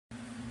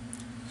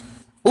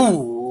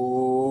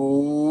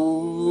Ooh,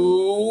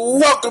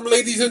 welcome,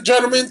 ladies and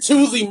gentlemen,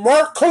 to the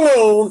Mark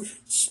Cologne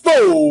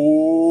Sports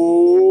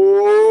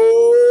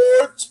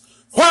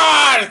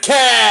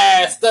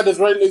Podcast. That is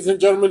right, ladies and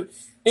gentlemen.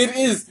 It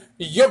is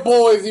your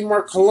boy, the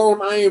Mark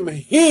Cologne. I am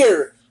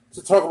here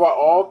to talk about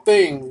all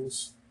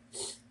things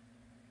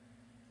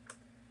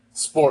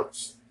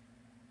sports.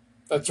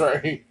 That's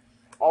right.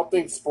 All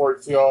things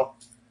sports, y'all.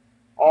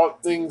 All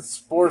things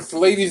sports.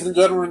 Ladies and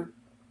gentlemen,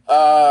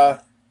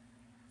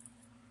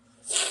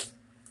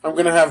 I'm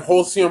going to have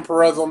Josean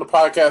Perez on the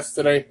podcast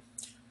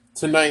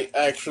tonight.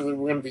 Actually,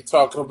 we're going to be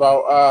talking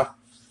about a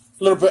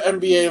little bit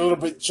NBA, a little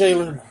bit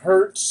Jalen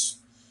Hurts.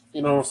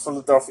 You know,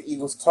 Philadelphia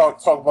Eagles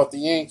talk about the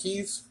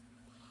Yankees.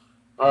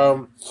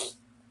 Um,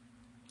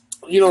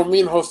 me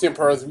and Josean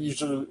Perez, we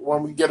usually,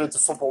 when we get into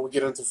football, we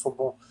get into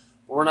football.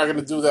 But we're not going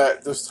to do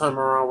that this time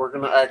around. We're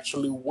going to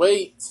actually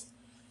wait.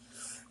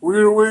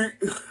 We're going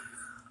to wait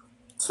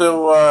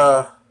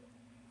till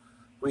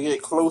we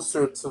get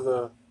closer to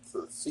the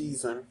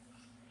season.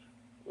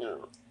 You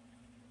know,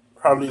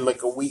 probably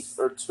like a week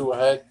or two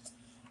ahead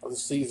of the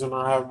season.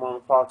 I have him on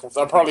the podcast.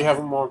 I'll probably have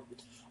him on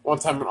one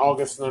time in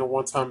August and then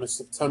one time in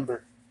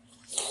September.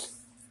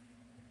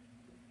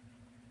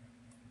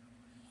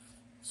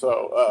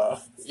 So,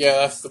 yeah,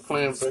 that's the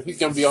plan. But he's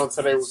going to be on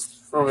today. We're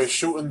going to be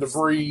shooting the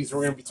breeze.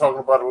 We're going to be talking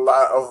about a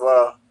lot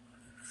of,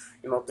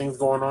 things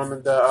going on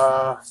in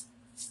the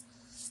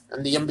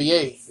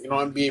NBA.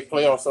 NBA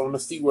playoffs. I want to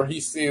see where he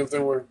stands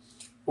and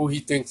who he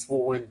thinks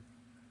will win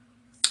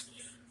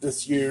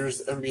this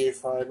year's NBA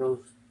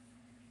Finals.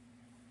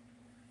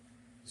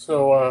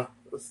 So,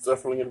 it's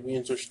definitely going to be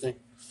interesting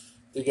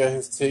to get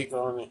his take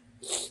on it.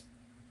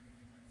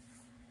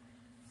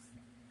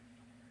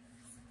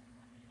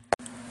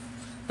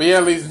 But yeah,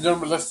 ladies and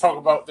gentlemen, let's talk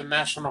about the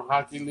National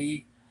Hockey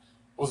League.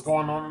 What's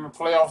going on in the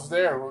playoffs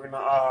there? We're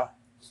gonna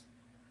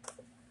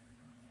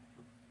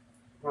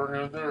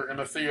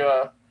see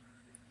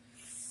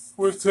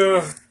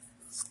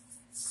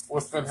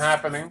what's been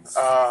happening.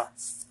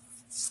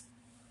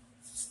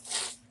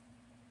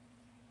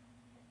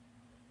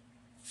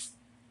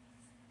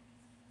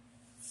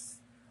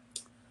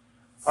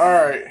 All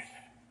right.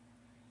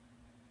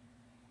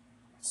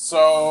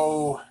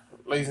 So,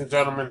 ladies and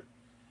gentlemen,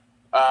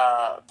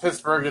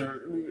 Pittsburgh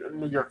and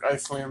New York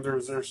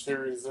Islanders, their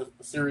series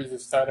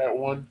is tied at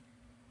 1.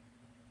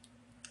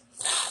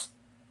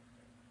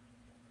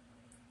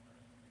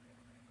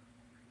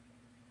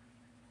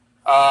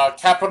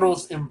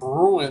 Capitals and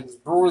Bruins.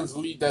 Bruins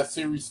lead that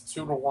series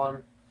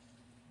 2-1.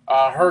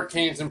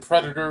 Hurricanes and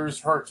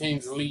Predators.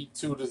 Hurricanes lead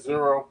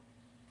 2-0.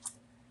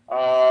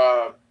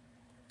 Uh,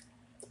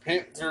 the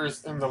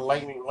Panthers and the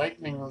Lightning.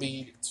 Lightning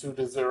lead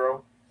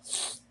 2-0.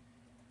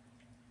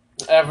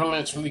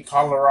 Avalanche lead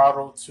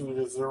Colorado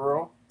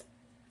 2-0.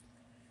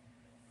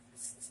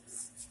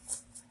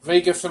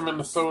 Vegas and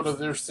Minnesota,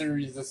 their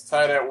series is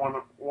tied at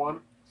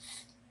 1-1.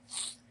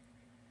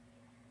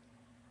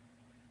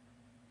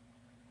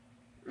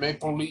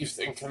 Maple Leafs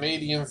and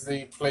Canadiens,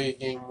 they play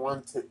game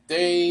 1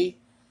 today.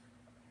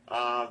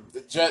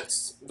 The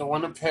Jets, the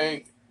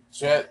Winnipeg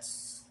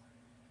Jets,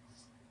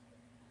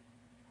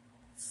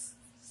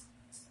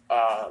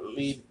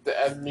 lead the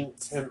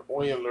Edmonton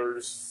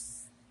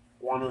Oilers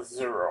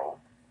 1-0. All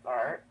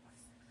right.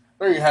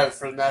 There you have it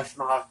for the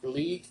National Hockey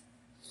League.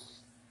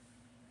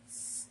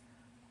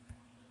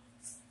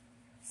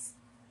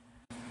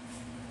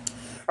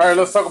 All right,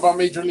 let's talk about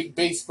Major League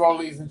Baseball,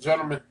 ladies and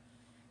gentlemen.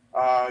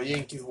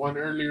 Yankees won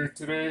earlier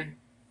today,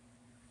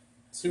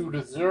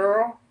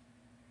 2-0.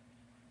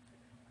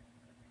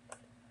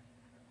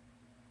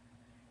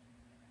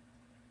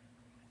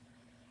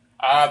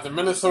 The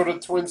Minnesota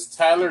Twins'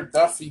 Tyler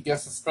Duffy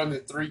gets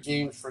suspended 3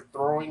 games for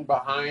throwing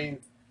behind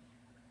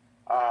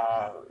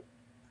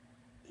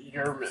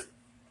Yerman.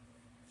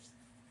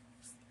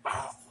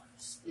 Oh,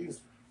 excuse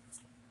me.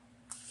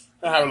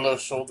 I have a little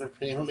shoulder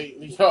pain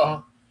lately,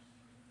 y'all.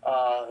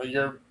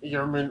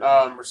 Yerman,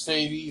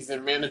 Mercedes,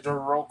 and manager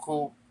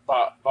Rocco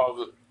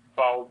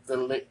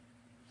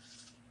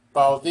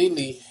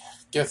Baldini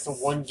gets a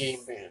 1-game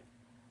ban.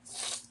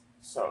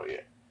 So,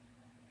 yeah.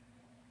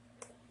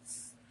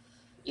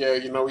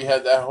 Yeah, we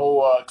had that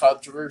whole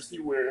controversy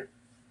where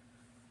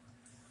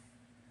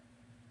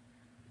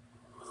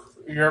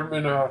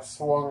Yerman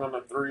swung on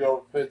a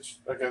 3-0 pitch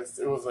against,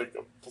 it was like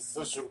a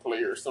position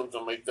player or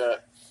something like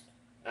that.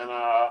 And,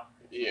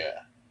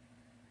 yeah.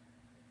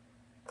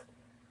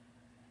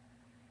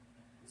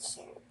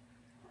 So,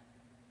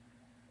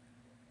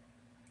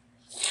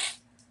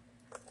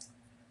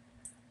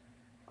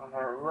 all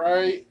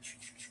right.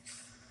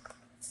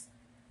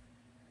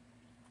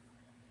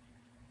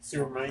 See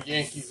where my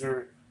Yankees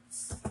are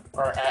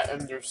at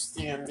in their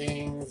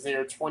standings. They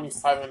are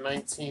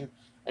 25-19,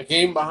 a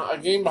game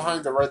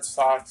behind the Red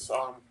Sox.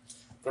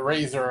 The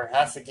Rays are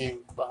half a game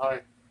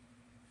behind.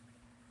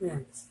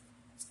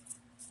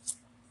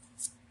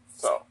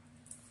 So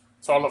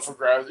it's all up for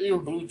grabs.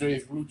 Even Blue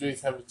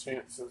Jays have a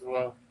chance as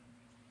well.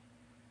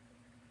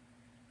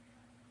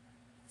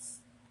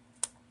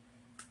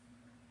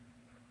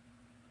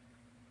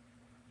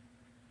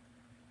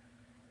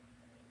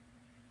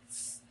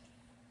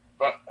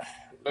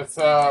 Let's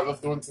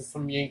go into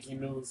some Yankee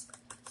news.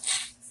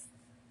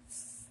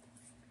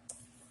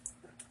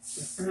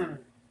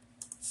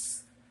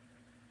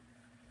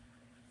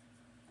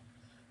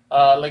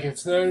 Like I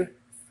said,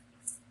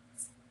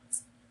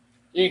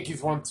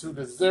 Yankees won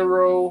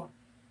 2-0.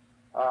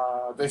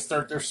 They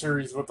start their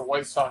series with the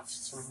White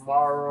Sox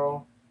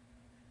tomorrow.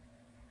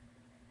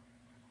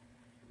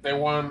 They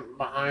won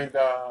behind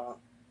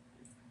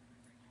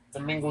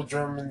Domingo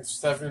German's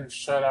 7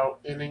 shutout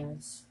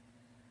innings.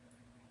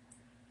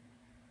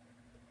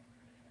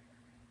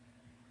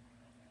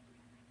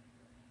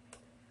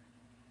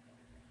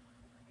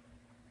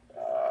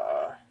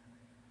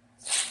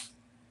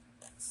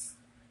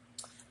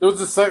 This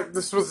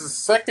was the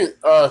second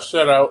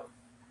shutout.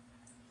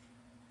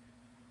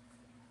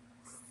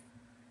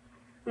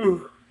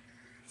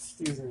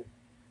 Excuse me.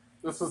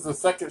 This was the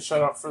second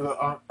shutout for the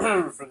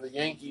for the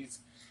Yankees.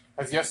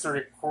 As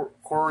yesterday,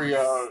 Corey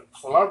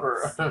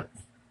Kluber,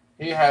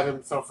 he had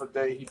himself a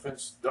day. He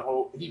pitched the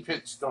whole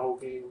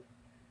game.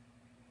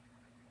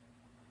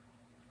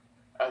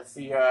 As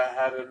he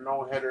had a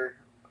no hitter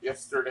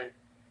yesterday.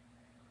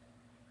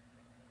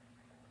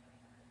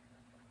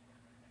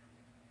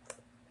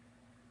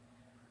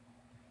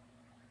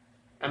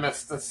 And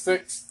that's the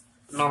 6th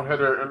no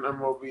hitter in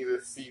MLB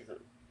this season.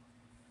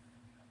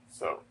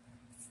 So,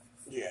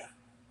 yeah.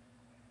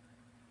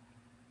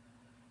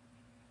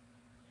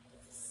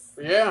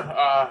 But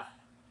yeah,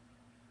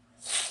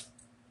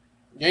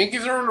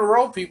 Yankees are on the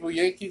roll, people.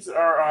 Yankees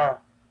are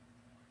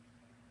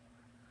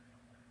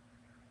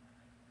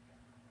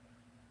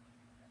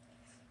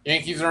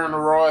on the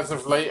roll as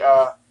of late.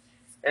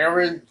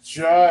 Aaron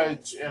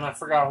Judge and I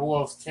forgot who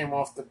else came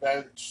off the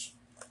bench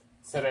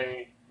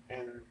today,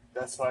 and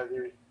that's why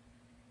they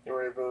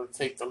were able to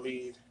take the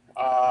lead.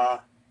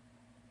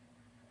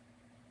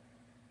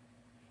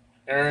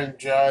 Aaron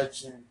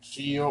Judge and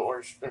Gio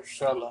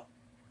Urshela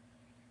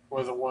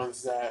were the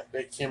ones that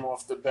they came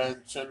off the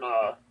bench and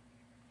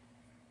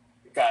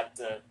got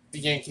the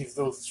Yankees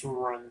those 2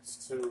 runs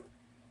to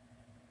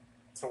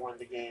win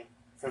the game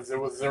because it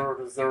was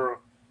 0-0 through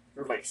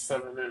like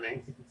 7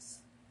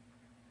 innings.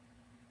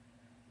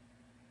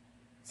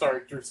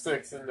 Sorry, through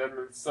 6, and then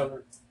the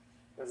 7th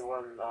is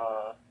when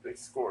they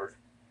scored.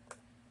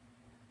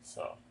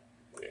 So,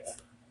 yeah.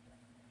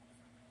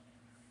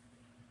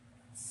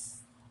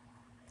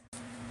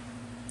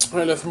 All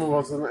right, let's move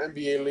on to the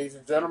NBA, ladies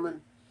and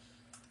gentlemen.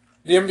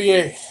 The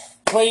NBA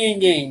playing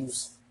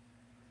games.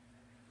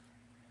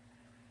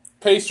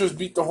 Pacers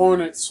beat the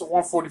Hornets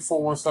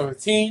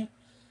 144-117.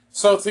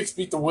 Celtics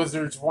beat the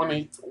Wizards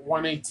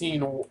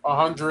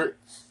 118-100.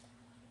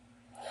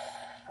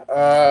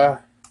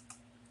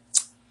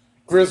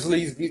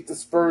 Grizzlies beat the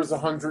Spurs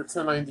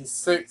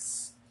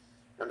 100-96.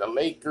 And the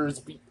Lakers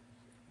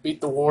beat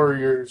the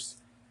Warriors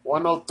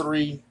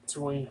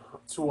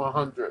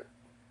 103-100.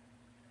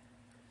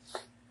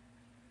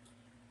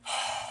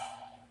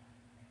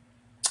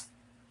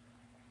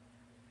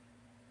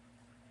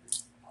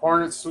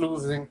 Hornets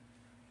losing.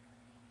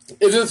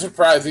 It is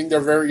surprising. They're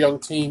a very young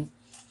team.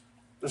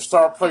 Their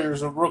star player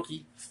is a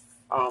rookie.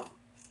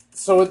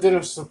 So it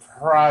didn't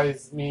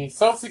surprise me.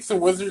 Celtics and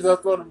Wizards, I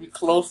thought it would be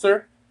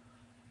closer.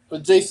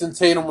 But Jason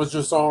Tatum was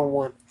just on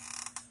one.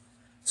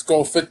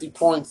 Scored 50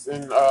 points,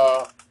 and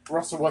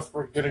Russell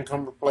Westbrook didn't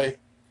come to play.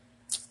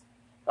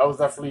 That was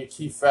definitely a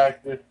key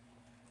factor.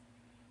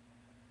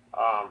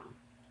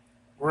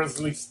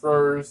 Grizzlies,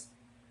 Spurs.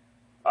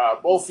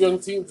 Both young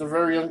teams are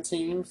very young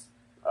teams.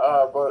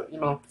 But, you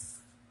know,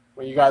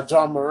 when you got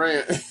John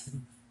Morant,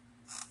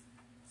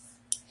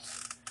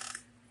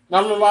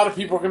 not a lot of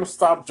people are going to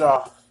stop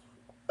Ja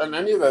in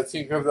any of that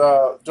team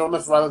because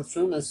Jonas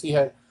Valanciunas, he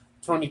had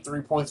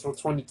 23 points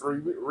with 23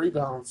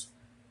 rebounds.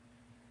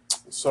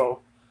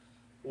 So,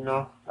 you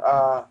know,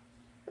 and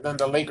then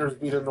the Lakers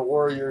beating the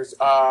Warriors.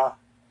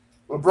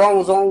 LeBron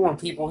was on one,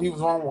 people. He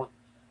was on one.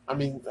 I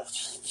mean,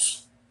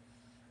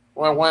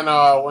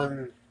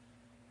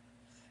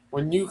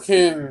 when you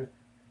can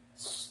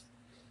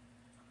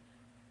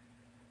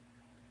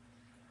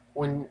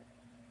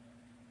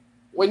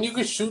when you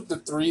can shoot the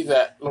 3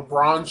 that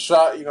LeBron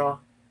shot, you know,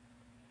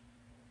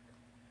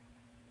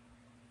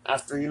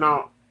 after, you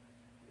know,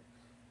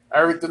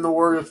 everything the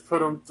Warriors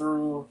put him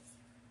through,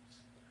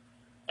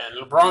 and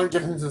LeBron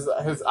getting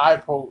his eye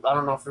poked. I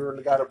don't know if he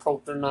really got it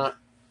poked or not.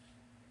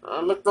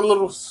 Looked a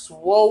little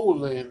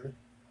swollen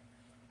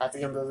at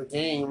the end of the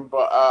game,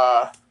 but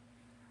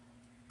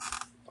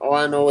all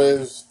I know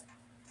is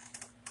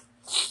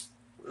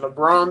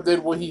LeBron did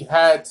what he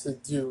had to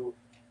do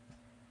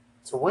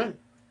to win.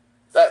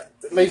 That,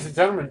 ladies and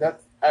gentlemen,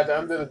 that at the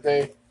end of the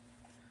day,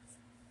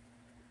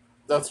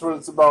 that's what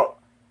it's about.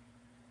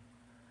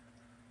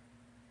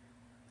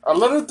 A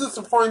little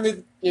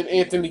disappointed in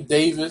Anthony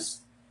Davis.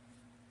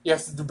 He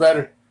has to do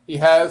better. He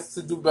has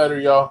to do better,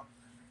 y'all.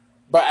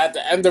 But at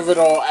the end of it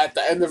all,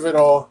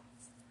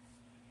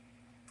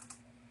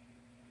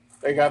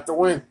 they got the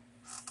win.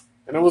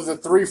 And it was a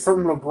 3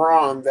 from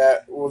LeBron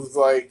that was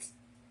like,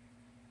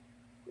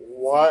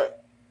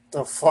 what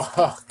the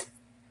fuck?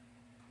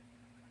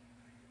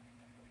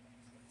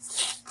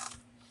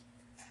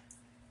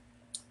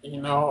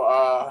 You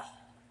know,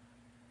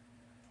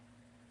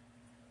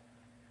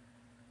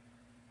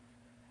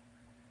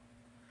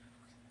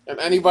 and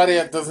anybody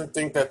that doesn't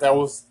think that that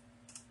was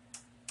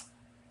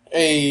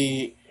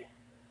a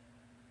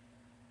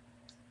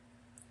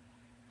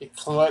a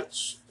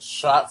clutch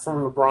shot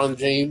from LeBron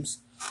James,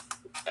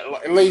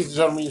 ladies and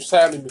gentlemen, you're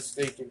sadly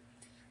mistaken.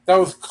 That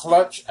was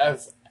clutch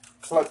as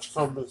clutch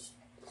comes.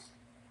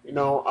 You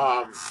know,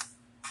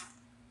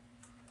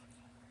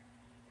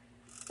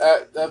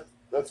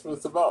 that's what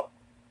it's about.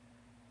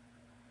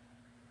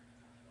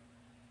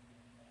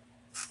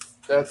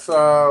 That's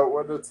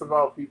what it's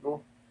about,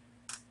 people.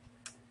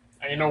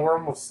 And you know, we're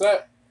almost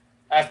set.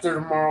 After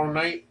tomorrow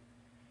night,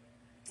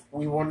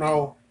 we will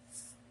know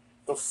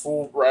the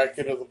full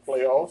bracket of the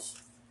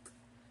playoffs.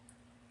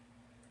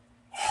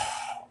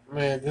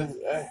 Man,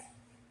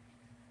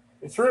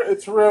 it's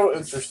real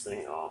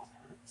interesting, y'all.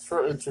 It's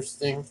real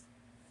interesting.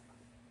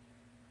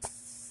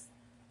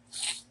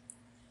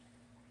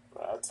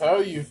 I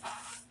tell you,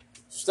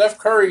 Steph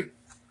Curry,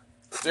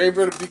 they're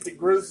able to beat the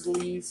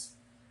Grizzlies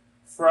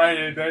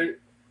Friday night.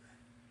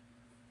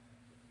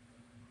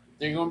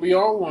 They're gonna be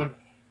on one.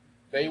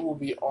 They will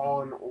be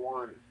on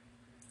one.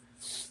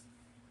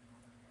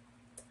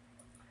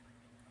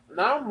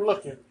 Now I'm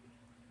looking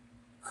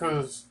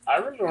because I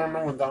really don't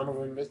know when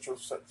Donovan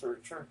Mitchell's set to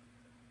return.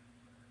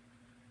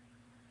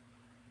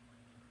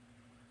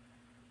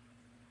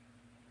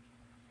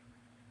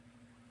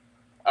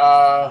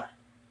 Uh,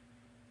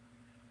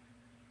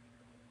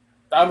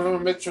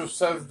 Donovan Mitchell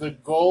says the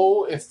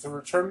goal is to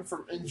return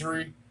from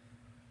injury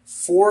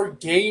for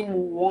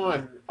Game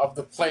 1 of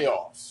the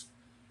playoffs.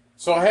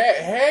 So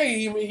hey,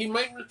 he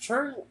might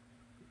return.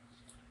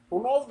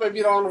 Who knows?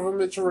 Maybe Donovan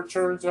Mitchell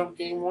returns on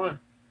Game 1.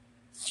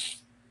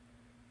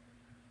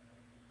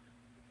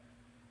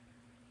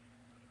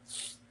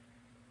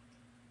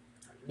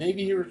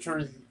 Maybe he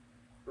returns.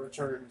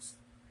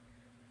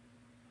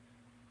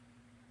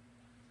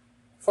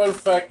 Fun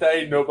fact I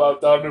didn't know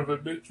about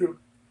Donovan Mitchell.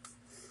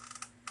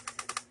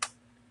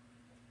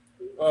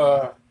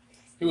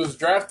 He was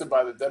drafted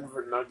by the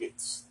Denver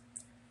Nuggets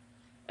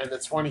in the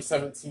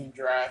 2017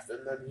 draft, and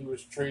then he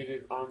was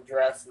traded on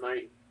draft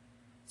night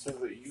to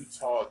the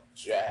Utah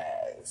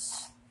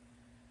Jazz.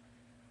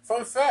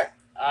 Fun fact,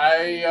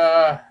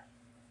 I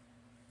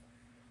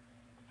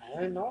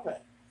didn't know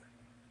that.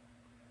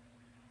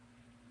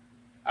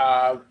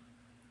 Uh,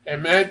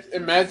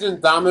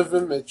 imagine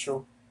Donovan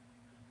Mitchell.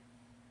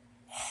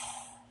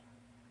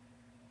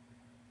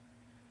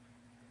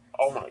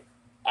 Oh my!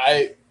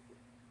 I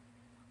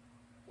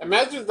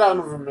imagine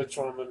Donovan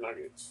Mitchell on the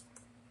Nuggets.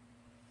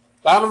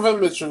 Donovan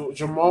Mitchell,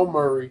 Jamal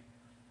Murray,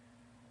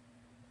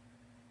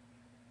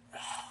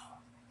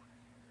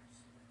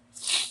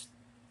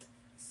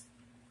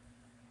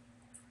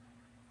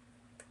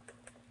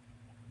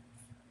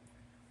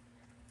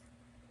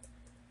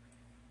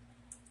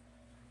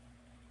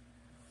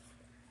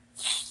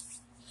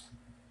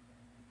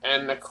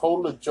 and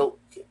Nikola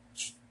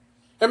Jokic.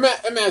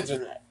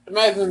 Imagine that.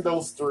 Imagine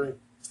those three.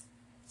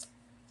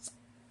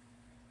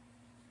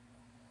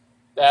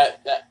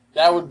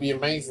 That would be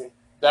amazing.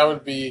 That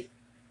would be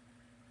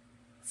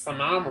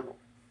phenomenal.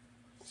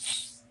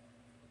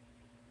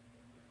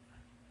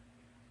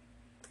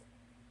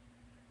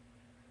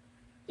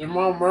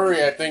 Jamal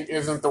Murray, I think,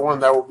 isn't the one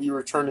that will be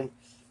returning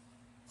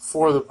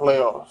for the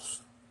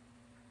playoffs.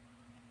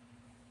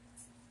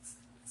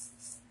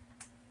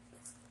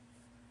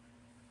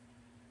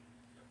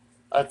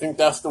 I think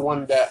that's the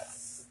one that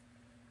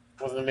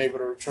wasn't able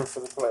to return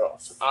for the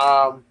playoffs.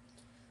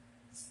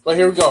 But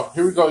here we go.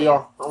 Here we go,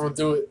 y'all. I'm gonna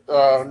do it.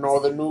 No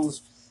other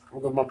news.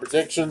 I'm gonna my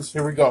predictions.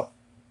 Here we go.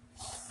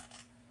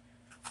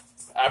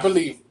 I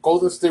believe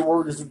Golden State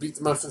Warriors will beat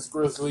the Memphis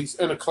Grizzlies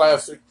in a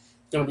classic.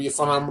 It's gonna be a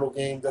phenomenal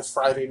game. That's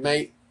Friday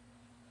night.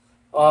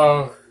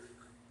 Uh,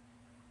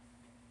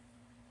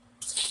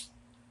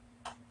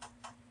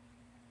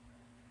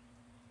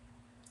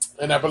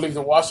 and I believe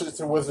the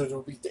Washington Wizards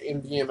will beat the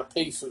Indiana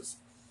Pacers.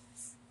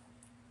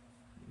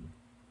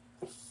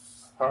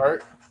 All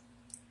right.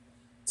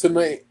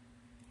 Tonight.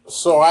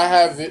 So I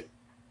have it.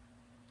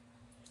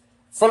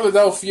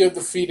 Philadelphia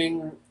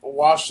defeating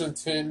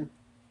Washington.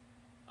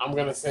 I'm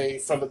going to say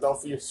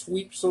Philadelphia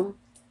sweeps them.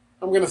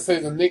 I'm going to say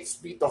the Knicks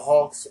beat the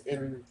Hawks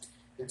in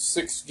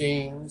 6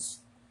 games.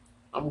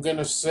 I'm going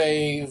to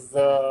say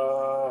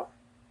the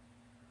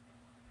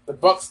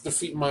Bucks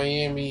defeat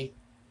Miami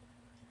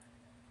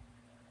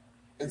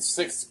in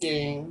 6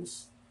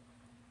 games.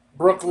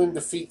 Brooklyn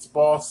defeats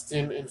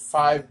Boston in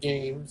 5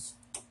 games.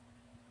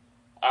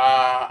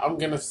 I'm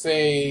going to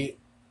say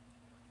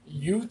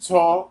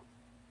Utah.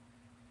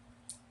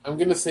 I'm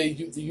going to say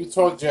the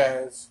Utah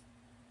Jazz.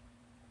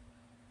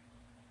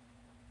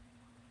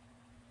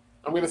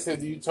 I'm going to say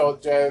the Utah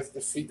Jazz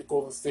defeat the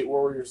Golden State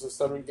Warriors in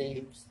 7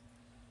 games.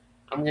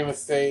 I'm going to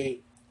say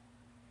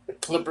the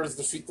Clippers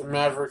defeat the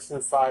Mavericks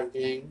in 5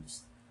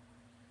 games.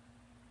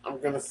 I'm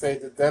going to say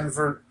I'm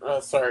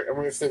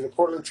going to say the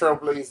Portland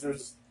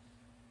Trailblazers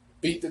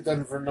beat the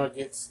Denver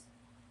Nuggets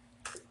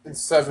in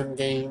 7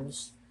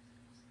 games.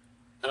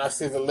 And I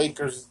say the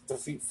Lakers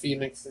defeat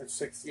Phoenix in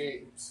 6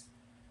 games.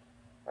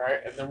 All right,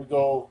 and then we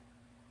go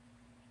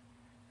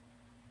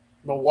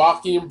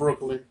Milwaukee and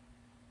Brooklyn.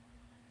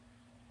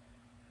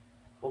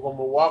 We'll go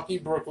Milwaukee,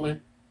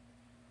 Brooklyn.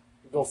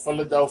 We go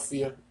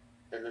Philadelphia,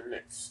 and the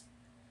Knicks.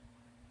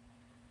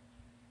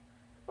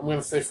 I'm going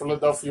to say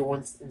Philadelphia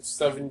wins in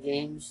 7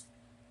 games.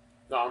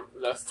 No,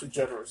 that's too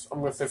generous. I'm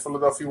going to say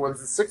Philadelphia wins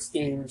in 6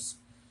 games,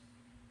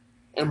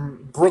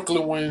 and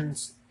Brooklyn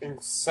wins in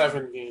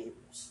 7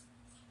 games.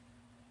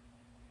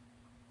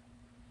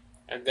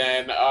 And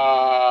then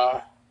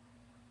I'm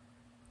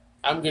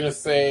going to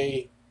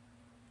say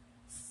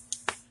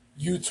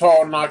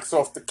Utah knocks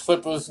off the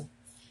Clippers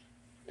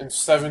in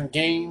 7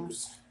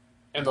 games,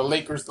 and the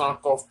Lakers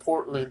knock off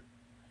Portland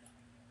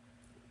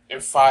in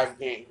 5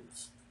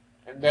 games.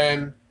 And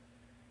then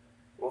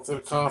go to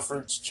the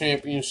conference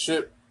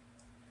championship.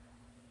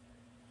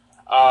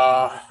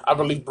 I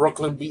believe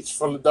Brooklyn beats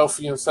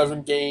Philadelphia in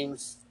 7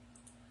 games.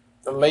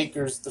 The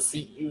Lakers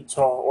defeat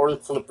Utah or the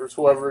Clippers,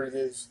 whoever it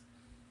is,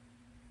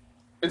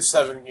 in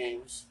 7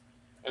 games.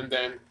 And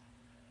then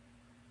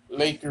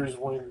Lakers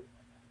win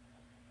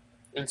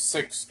in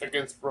 6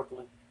 against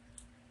Brooklyn.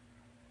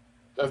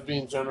 That's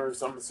being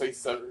generous. I'm going to say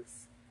 7.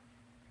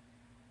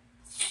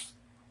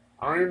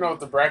 I don't even know if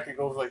the bracket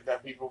goes like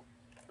that, people.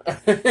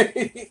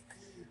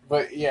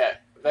 But yeah,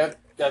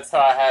 that's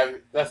how I have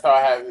it. That's how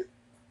I have it.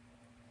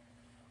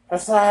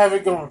 That's how I have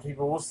it going,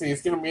 people. We'll see.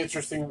 It's going to be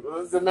interesting.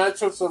 The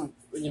matchups of,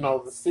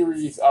 the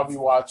series I'll be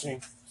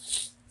watching.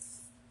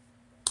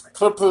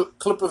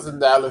 Clippers and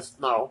Dallas,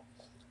 no.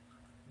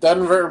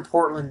 Denver and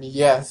Portland,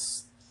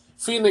 yes.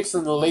 Phoenix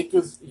and the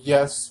Lakers,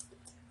 yes.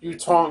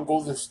 Utah and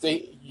Golden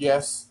State,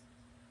 yes.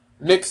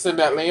 Knicks and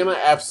Atlanta,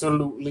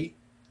 absolutely.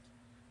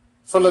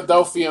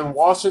 Philadelphia and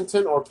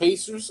Washington or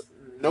Pacers,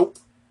 nope.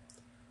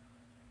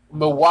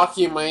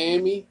 Milwaukee and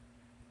Miami,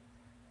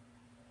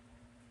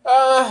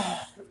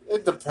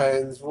 it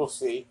depends. We'll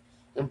see.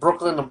 And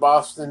Brooklyn and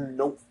Boston,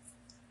 nope.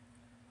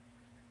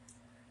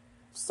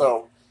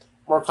 So,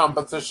 more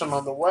competition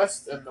on the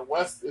West, and the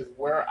West is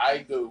where I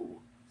go.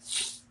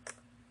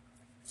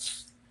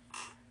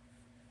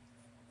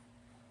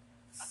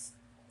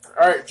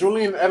 All right,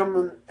 Julian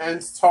Edelman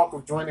ends talk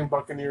of joining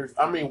Buccaneers.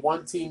 I mean,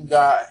 one-team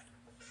guy.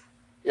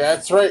 Yeah,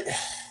 that's right.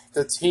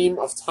 The team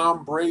of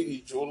Tom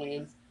Brady,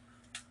 Julian.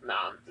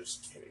 Nah, I'm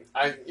just kidding.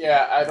 I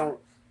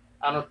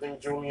don't think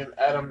Julian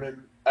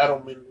Edelman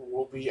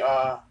will be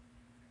I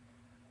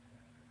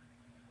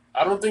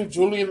don't think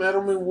Julian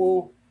Edelman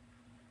will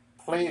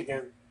play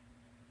again.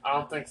 I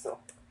don't think so.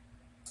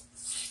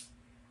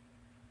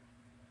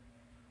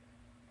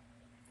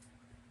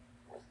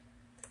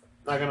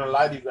 Not gonna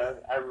lie to you guys,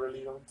 I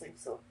really don't think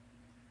so.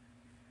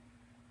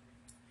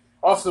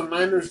 Also,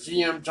 Niners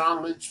GM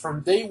John Lynch,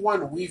 from day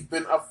one, we've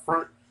been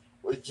upfront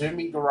with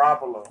Jimmy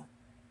Garoppolo.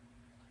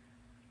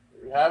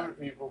 There you have it,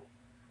 people.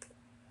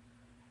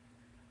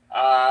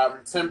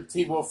 Tim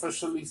Tebow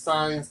officially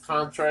signs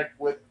contract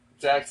with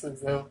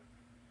Jacksonville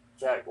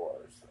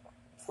Jaguars.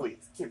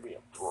 Please, give me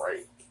a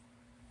break.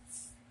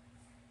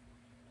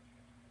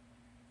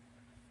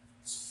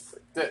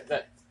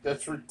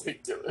 That's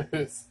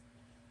ridiculous.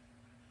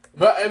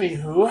 But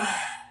anywho,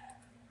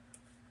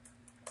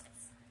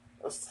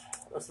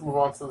 let's move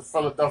on to the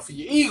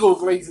Philadelphia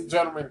Eagles, ladies and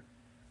gentlemen.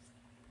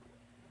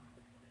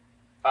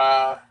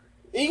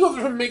 Eagles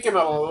have been making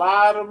a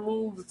lot of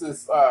moves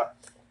this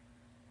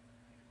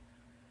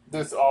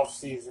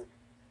offseason.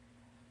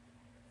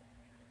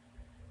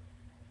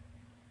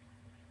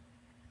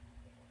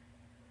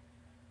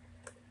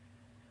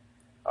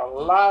 A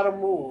lot of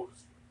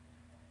moves.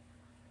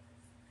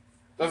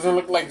 Doesn't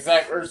look like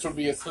Zach Ertz will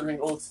be attending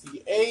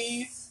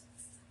OTAs.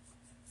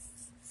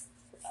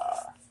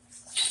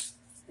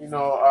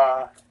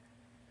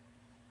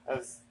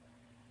 As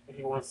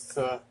he wants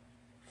to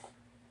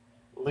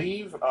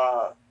leave.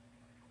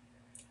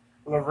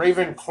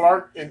 LaRaven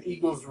Clark and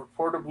Eagles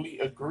reportedly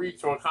agreed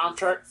to a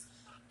contract.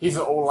 He's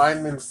an old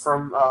lineman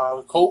from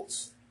the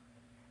Colts.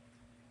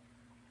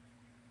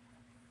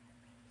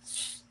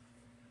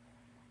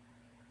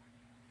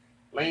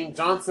 Lane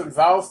Johnson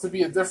vows to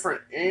be a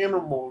different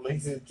animal,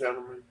 ladies and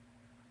gentlemen.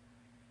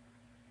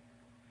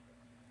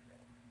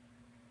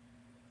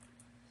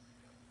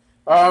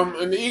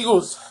 And the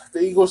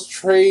Eagles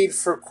trade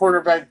for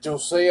quarterback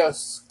Josiah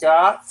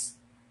Scott.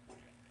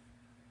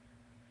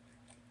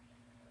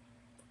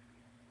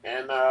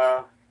 And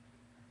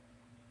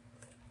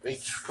they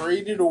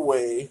traded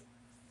away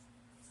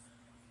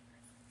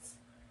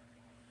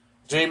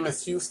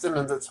Jameis Houston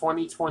and the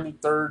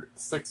 2023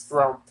 sixth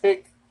round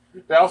pick.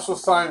 They also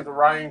signed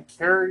Ryan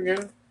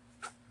Kerrigan.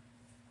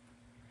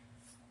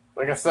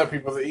 Like I said,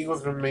 people, the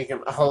Eagles have been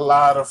making a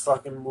lot of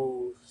fucking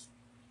moves.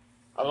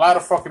 A lot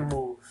of fucking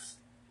moves.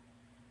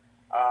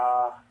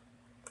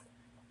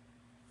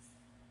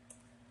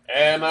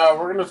 And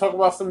we're going to talk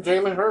about some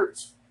Jalen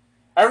Hurts.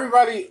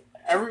 Everybody,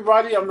 I'm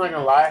not going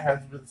to lie,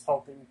 has been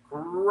talking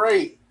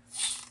great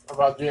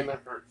about Jalen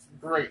Hurts.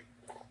 Great.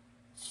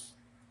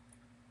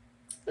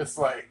 It's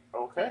like,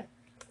 okay,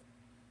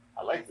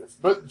 I like this.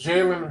 But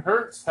Jalen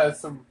Hurts has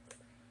some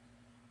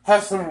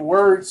has some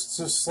words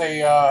to say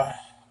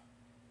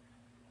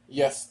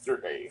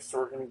yesterday, so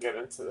we're gonna get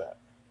into that.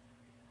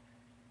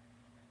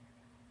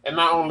 And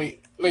not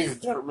only, ladies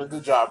and gentlemen, the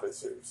job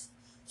is his.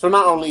 So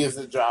not only is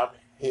the job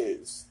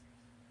his,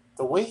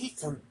 the way he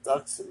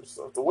conducts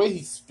himself, the way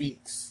he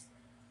speaks,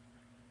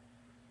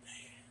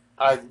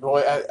 I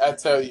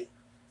tell you,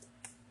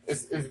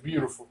 it's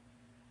beautiful.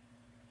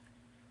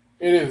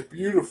 It is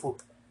beautiful,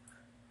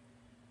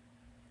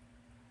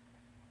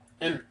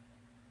 and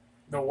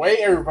the way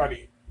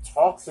everybody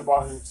talks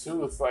about him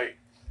too, it's like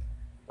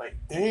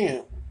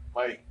damn,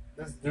 like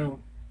this dude,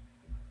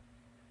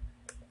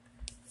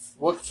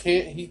 what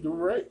can't he do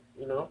right?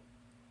 You know.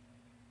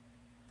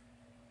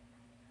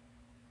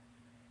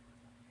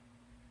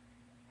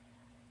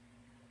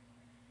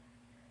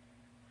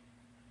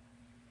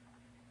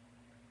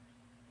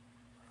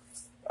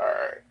 All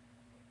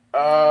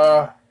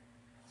right.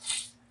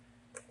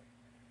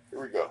 Here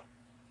we go.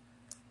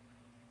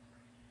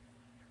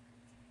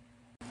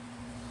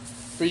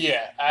 But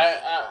yeah,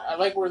 I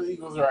like where the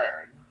Eagles are at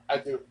right now. I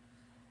do.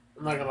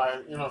 I'm not gonna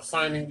lie.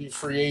 Signing these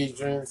free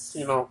agents.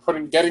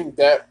 Getting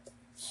depth.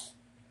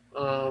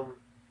 Um,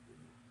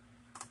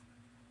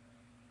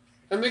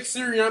 and Nick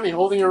Sirianni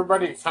holding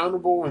everybody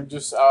accountable and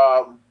just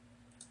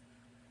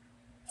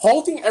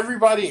holding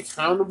everybody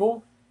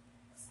accountable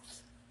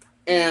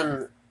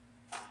and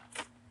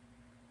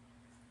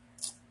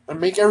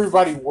make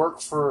everybody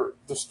work for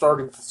the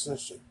starting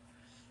position.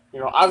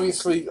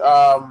 Obviously,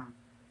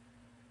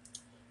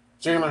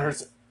 Jalen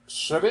Hurts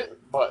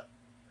shouldn't, but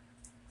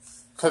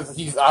because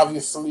he's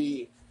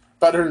obviously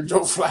better than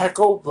Joe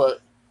Flacco,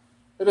 but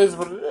it is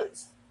what it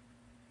is.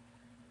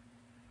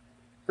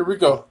 Here we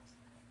go.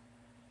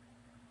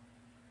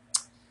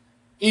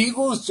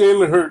 Eagles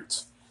Jalen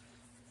Hurts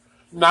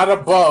not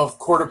above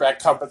quarterback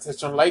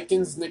competition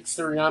likens Nick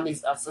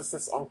Sirianni's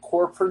emphasis on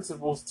core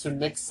principles to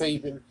Nick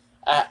Saban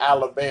at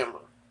Alabama.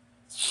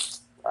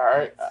 All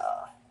right.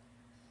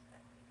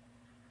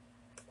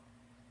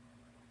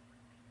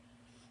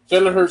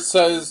 Jalen Hurts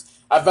says,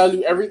 I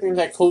value everything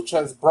that coach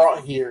has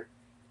brought here.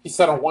 He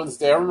said on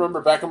Wednesday. I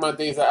remember back in my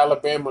days at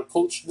Alabama,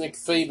 Coach Nick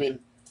Saban,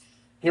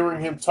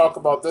 hearing him talk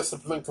about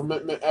discipline,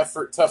 commitment,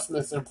 effort,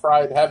 toughness, and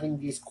pride, having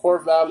these core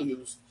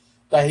values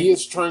that he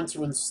is trying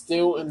to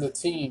instill in the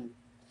team.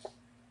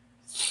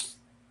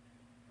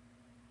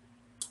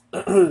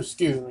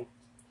 Excuse me.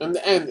 In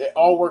the end, it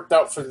all worked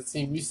out for the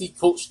team. You see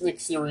Coach Nick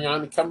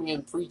Sirianni coming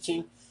in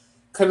preaching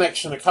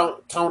connection,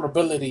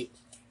 accountability,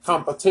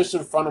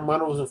 competition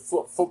fundamentals, and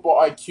football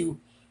IQ,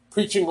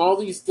 preaching all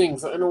these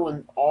things.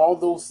 In all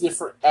those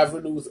different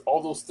avenues,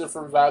 all those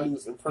different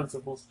values and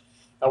principles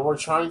that we're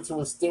trying to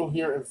instill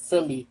here in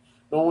Philly.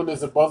 No one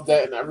is above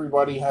that, and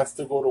everybody has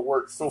to go to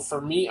work. So for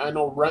me, I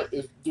know rent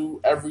is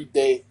due every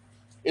day.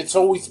 It's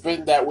always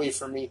been that way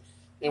for me.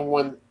 And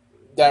when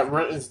that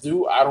rent is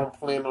due, I don't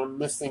plan on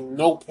missing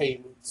no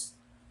payments.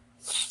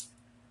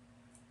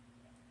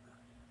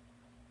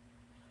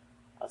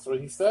 That's what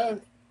he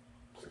said.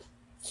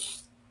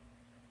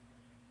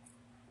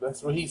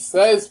 That's what he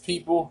says,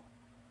 people.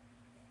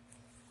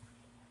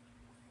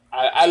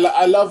 I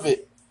love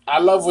it. I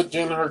love what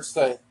Jalen Hurts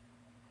said.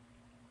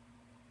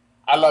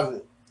 I love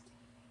it.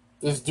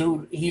 This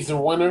dude, he's a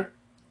winner.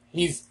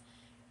 He's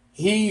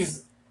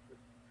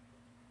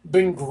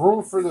been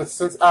groomed for this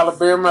since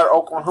Alabama,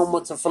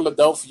 Oklahoma to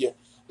Philadelphia,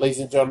 ladies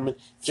and gentlemen.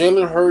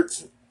 Jalen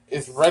Hurts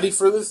is ready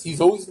for this.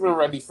 He's always been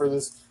ready for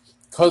this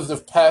because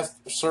of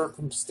past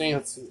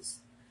circumstances.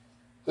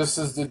 This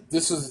is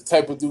the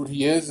type of dude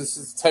he is. This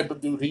is the type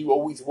of dude he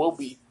always will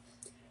be.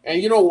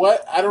 And you know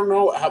what? I don't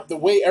know how the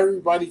way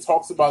everybody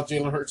talks about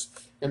Jalen Hurts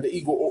and the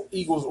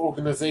Eagles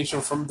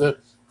organization,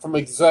 from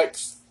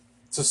execs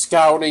to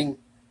scouting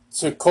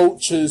to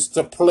coaches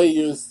to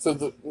players to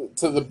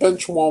the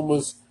bench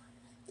warmers.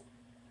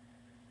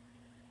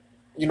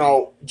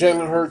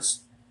 Jalen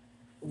Hurts,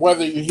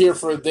 whether you're here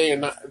for a day or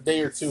not, a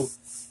day or two,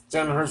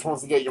 Jalen Hurts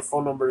wants to get your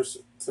phone numbers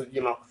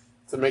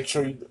to make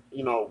sure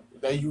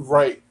that you're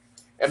right,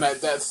 and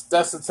that's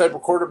the type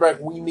of quarterback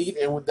we need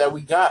and that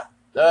we got.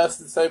 That's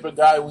the type of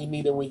guy we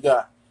need and we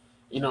got.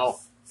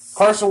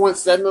 Carson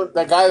Wentz,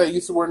 that guy that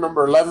used to wear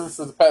number 11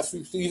 for the past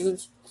few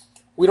seasons,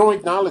 we don't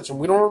acknowledge him.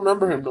 We don't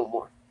remember him no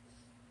more.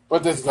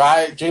 But this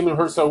guy, Jalen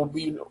Hurts,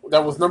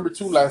 that was number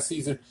 2 last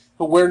season,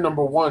 who wear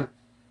number 1.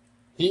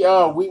 We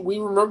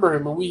remember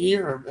him and we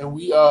hear him and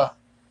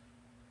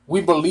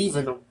we believe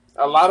in him.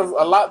 A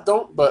lot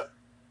don't, but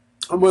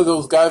I'm one of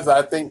those guys that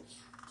I think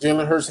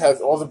Jalen Hurts has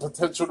all the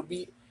potential to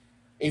be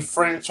a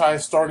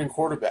franchise starting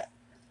quarterback,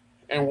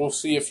 and we'll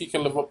see if he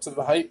can live up to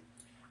the hype.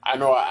 I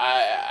know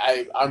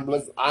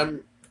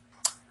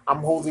I'm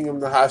holding him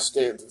to high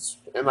standards,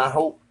 and I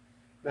hope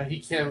that he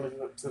can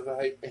live up to the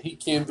hype and he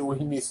can do what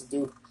he needs to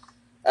do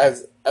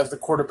as the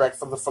quarterback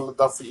for the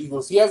Philadelphia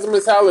Eagles. He has the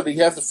mentality, he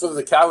has the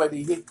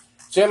physicality.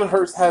 Jalen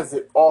Hurts has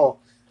it all.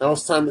 Now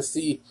it's time to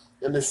see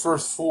in his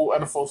first full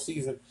NFL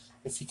season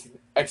if he can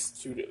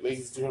execute it,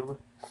 ladies and gentlemen.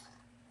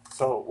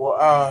 So,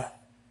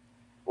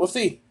 we'll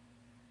see.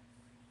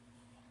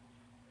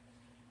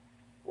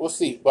 We'll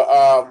see.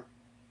 But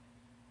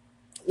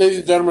ladies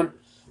and gentlemen,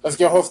 let's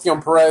get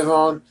Josean Perez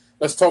on.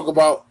 Let's talk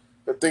about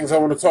the things I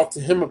want to talk to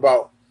him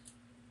about.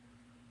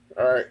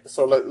 All right,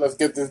 so let's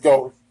get this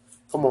going.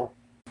 Come on.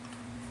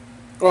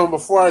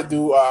 Before I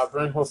do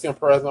bring Josean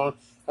Perez on,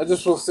 I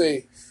just will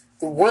say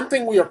the one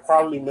thing we are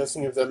probably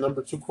missing is that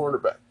number 2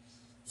 cornerback.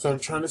 So I'm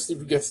trying to see if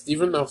we get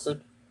Steven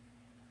Nelson.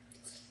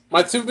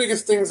 My 2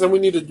 biggest things that we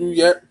need to do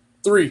yet,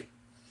 3.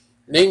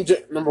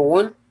 Number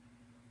 1,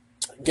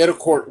 get a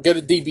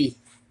DB.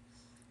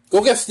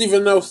 Go get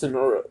Steven Nelson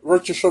or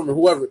Richard Sherman,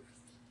 whoever.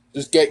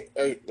 Just get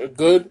a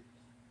good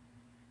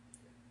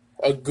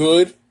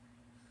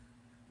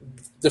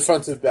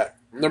defensive back.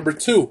 Number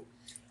 2,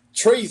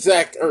 trade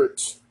Zach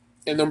Ertz.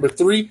 And number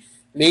 3,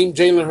 name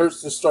Jalen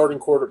Hurts the starting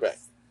quarterback,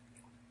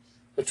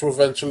 which will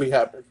eventually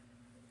happen.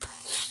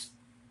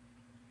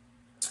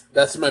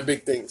 That's my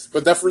big things.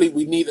 But definitely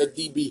we need a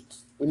DB.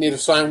 We need to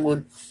sign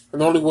one.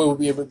 And the only way we'll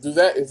be able to do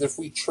that is if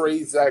we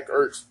trade Zach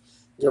Ertz,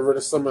 get rid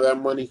of some of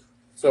that money.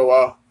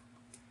 So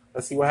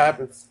let's see what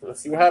happens.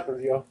 Let's see what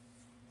happens, y'all.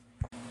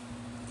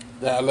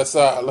 Now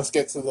let's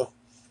get to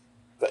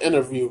the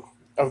interview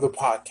of the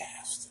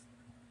podcast.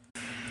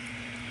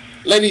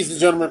 Ladies and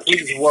gentlemen,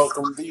 please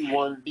welcome the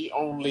one, the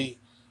only,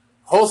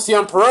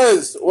 Josean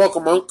Perez.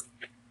 Welcome, Monk.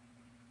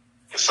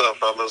 What's up,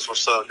 fellas?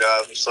 What's up,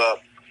 guys? What's up?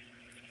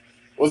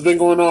 What's been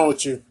going on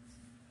with you?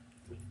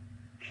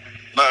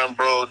 Nothing,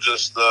 bro.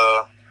 Just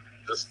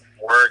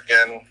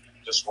working,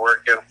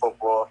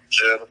 football,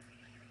 gym.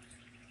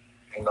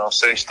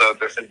 Same stuff,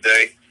 different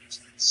day.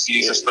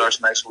 Season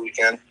starts next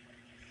weekend.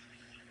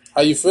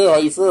 How you feel?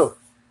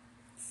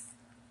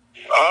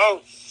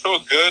 Feel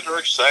good. We're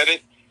excited,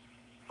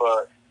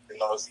 but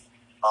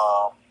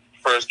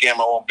first game I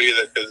won't be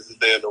there because it's the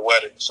day of the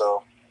wedding.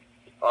 So.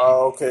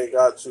 Oh, okay,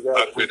 got you.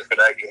 I'm waiting for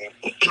that game.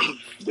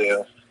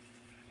 Yeah.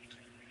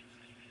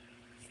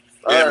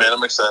 All right. Man,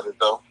 I'm excited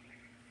though.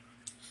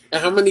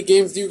 And how many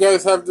games do you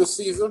guys have this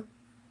season?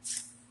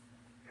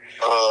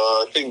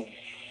 I think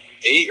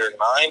 8 or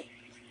 9.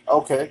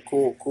 Okay,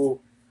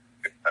 cool.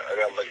 I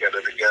gotta look at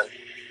it again.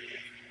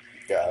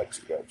 Got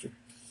you.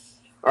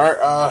 All right,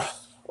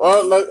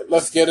 well,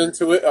 let's get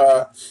into it.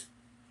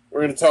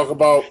 We're going to talk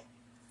about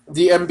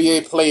the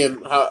NBA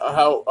play-in.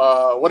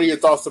 How what are your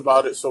thoughts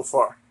about it so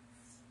far?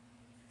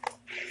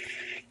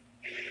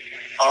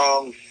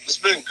 It's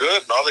been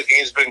good. All the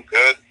games been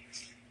good,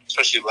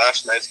 especially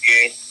last night's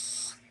game.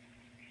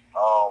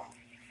 I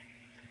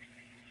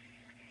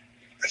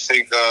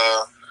think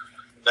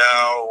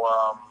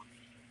now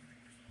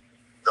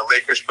the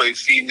Lakers play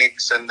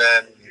Phoenix, and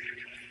then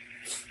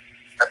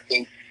I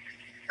think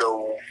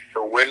the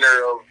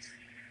winner of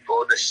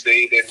Golden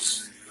State and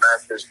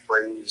Memphis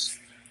plays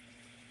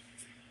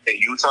in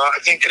Utah. I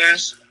think it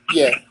is.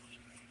 Yeah.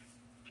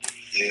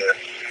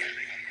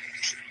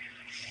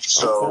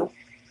 So. Okay.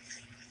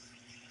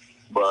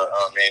 But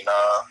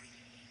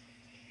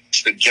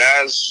the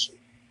Jazz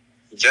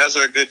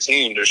are a good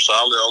team. They're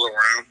solid all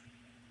around.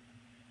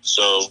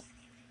 So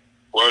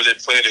wherever they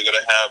play, they're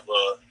gonna have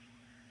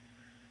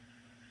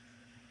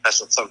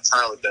some tough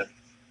time with them.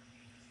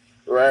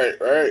 Right.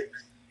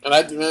 And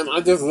I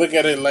just look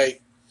at it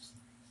like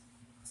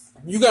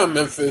you got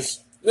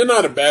Memphis. They're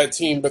not a bad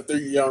team, but they're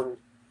young.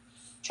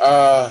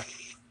 But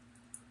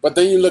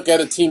then you look at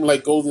a team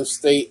like Golden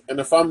State, and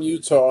if I'm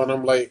Utah and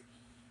I'm like,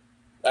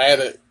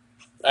 I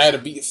had to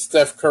beat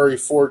Steph Curry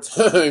 4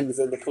 times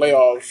in the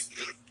playoffs.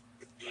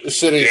 This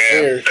shit ain't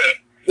fair.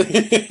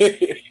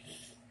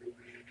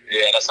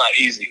 Yeah, that's not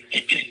easy.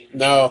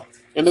 No.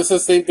 And it's the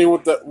same thing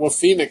with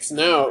Phoenix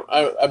now.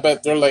 I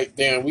bet they're like,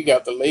 damn, we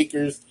got the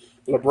Lakers.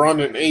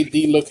 LeBron and AD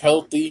look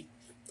healthy.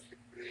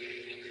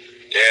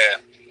 Yeah.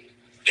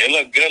 They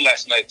looked good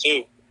last night,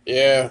 too.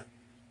 Yeah,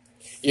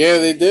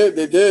 they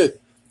did.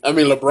 I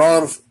mean,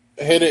 LeBron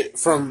hit it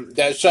from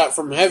that shot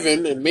from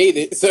heaven and made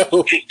it,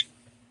 so...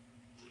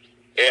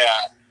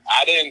 Yeah,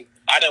 I didn't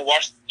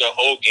watch the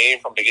whole game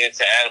from beginning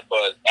to end,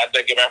 but after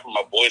I get back from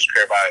my boy's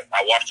crib,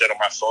 I watched it on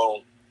my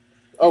phone.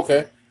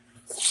 Okay.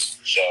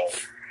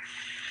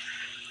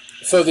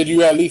 So did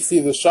you at least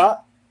see the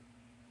shot?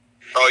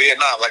 Oh yeah,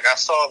 I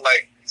saw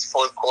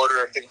fourth quarter.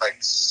 I think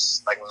like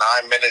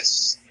 9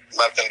 minutes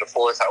left in the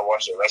fourth. I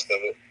watched the rest of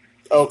it.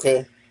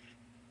 Okay.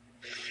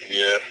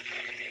 Yeah.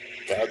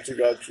 Got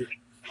you.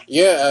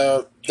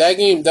 Yeah, that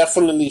game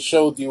definitely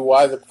showed you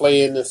why the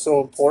play-in is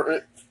so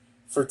important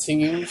for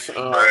teams.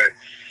 Right.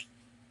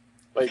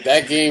 Like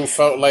that game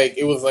felt like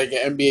it was like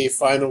an NBA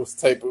Finals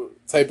type of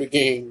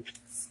game.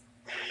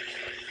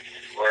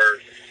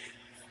 Word.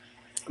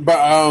 But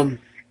I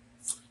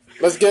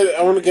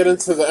want to get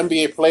into the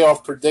NBA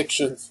playoff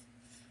predictions.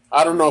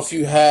 I don't know if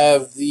you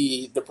have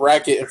the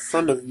bracket in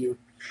front of you.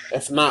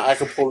 If not, I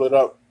can pull it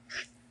up.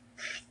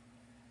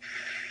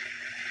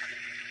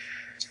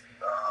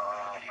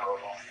 Hold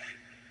on.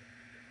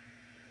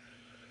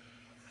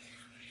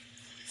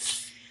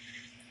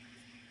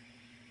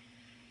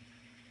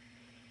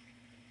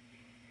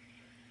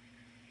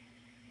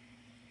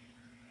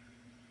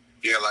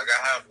 Yeah, I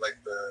have the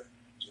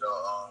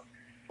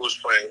who's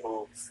playing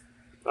who.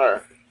 All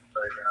right.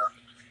 Right now.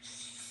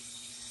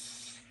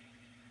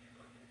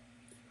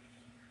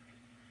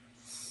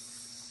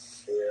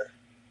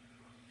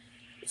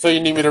 So you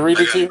need me to read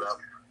I it got to it you? up.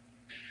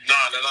 No,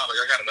 like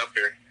I got it up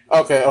here.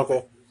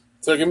 Okay.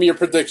 So give me your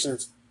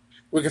predictions.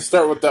 We can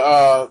start with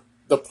the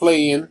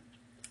play-in.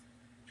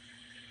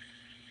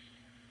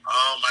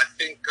 I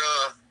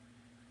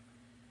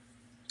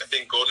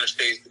think Golden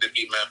State's going to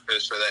beat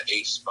Memphis for that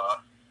 8th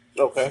spot.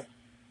 Okay.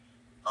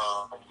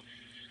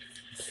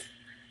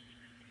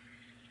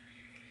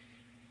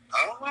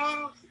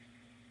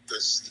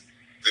 This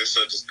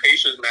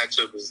Pacers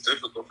matchup is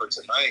difficult for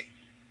tonight.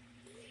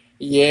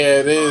 Yeah,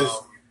 it is.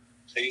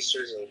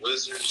 Pacers and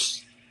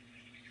Wizards.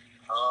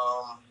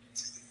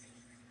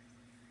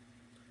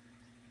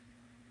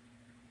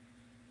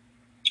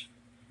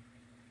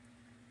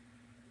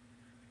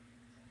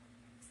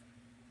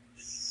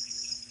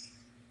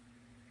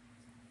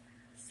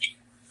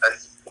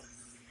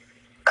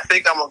 I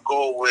think I'm gonna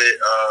go with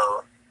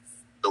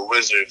the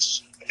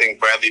Wizards. I think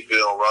Bradley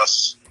Beal and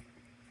Russ,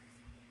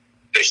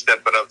 they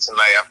step it up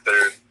tonight after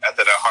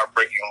that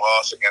heartbreaking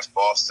loss against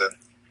Boston.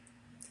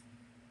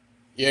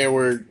 Yeah,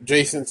 where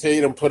Jason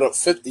Tatum put up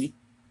 50.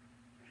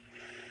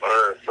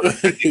 Or for the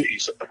 50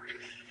 piece.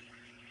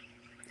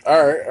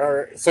 All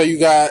right. So you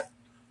got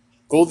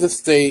Golden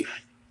State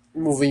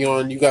moving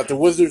on. You got the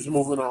Wizards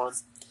moving on.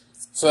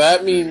 So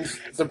that means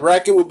the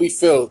bracket will be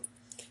filled.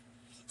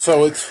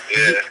 So it's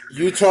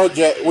Utah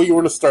Jazz. Where you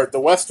want to start, the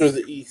West or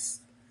the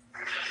East?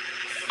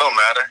 Don't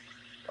matter.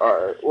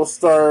 All right, we'll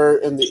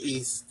start in the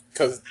East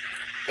because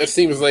it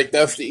seems like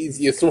that's the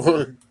easiest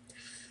one.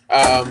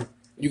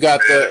 You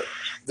got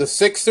the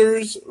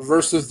Sixers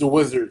versus the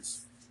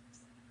Wizards.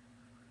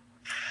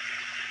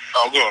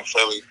 I'm going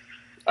Philly.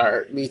 All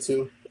right, me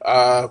too.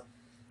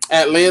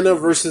 Atlanta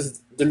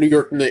versus the New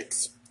York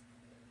Knicks.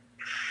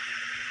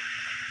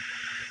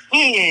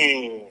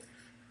 Yeah.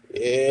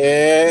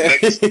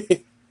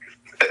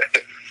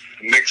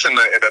 Knicks in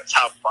the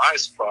top 5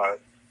 spot.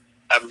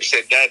 I haven't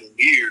said that in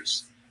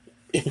years.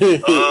 I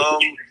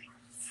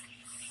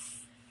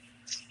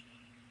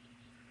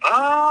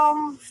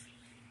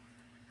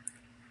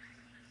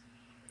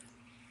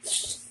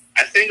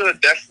think it'll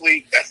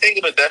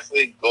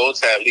definitely go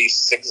to at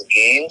least 6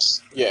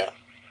 games. Yeah.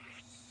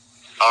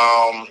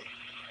 I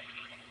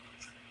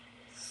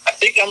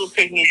think I'm gonna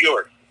pick New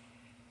York.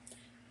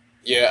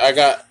 Yeah, I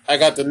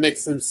got the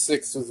Knicks in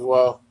 6 as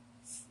well.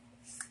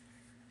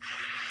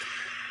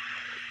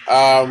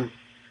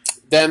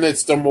 Then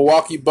it's the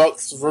Milwaukee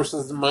Bucks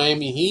versus the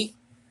Miami Heat.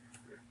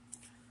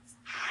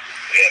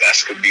 Yeah,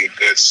 that's gonna be a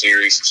good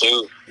series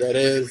too. That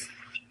is.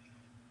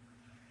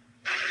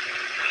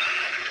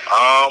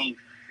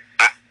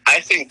 I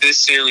think this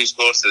series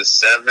goes to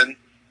 7, and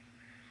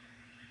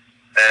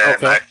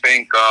okay. I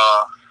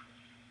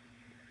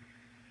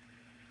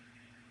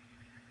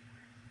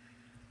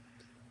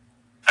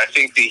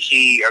think the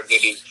Heat are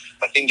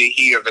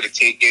gonna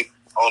take it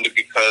only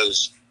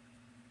because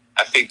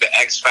I think the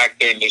X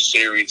factor in this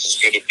series is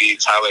gonna be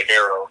Tyler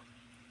Hero.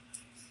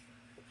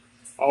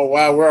 Oh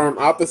wow, we're on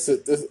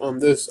opposite on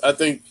this. I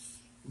think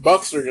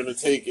Bucks are gonna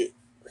take it.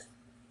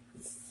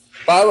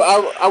 But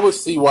I would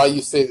see why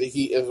you say the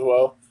Heat as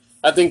well.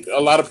 I think a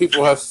lot of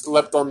people have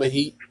slept on the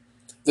Heat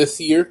this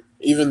year,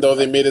 even though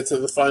they made it to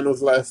the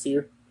finals last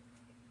year.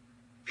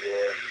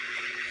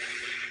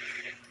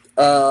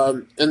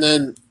 Yeah. And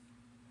then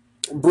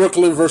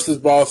Brooklyn versus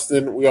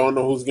Boston. We all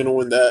know who's gonna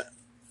win that.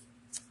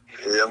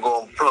 Yeah, I'm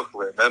going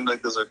Brooklyn. Them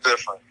niggas are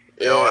different.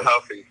 They're all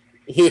healthy.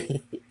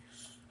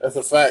 That's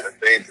a fact.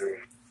 They're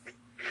dangerous.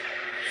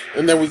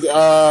 And then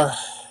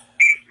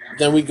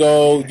we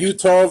go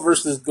Utah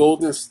versus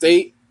Golden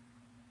State.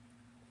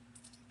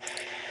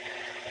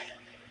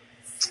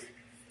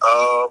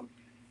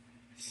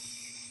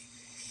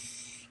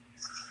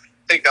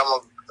 I think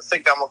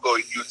I'm gonna go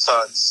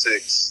Utah in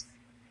 6.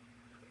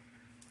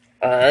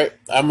 All right,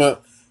 I'm a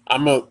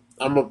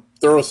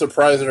throw a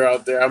surpriser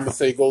out there. I'm gonna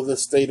say Golden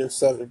State in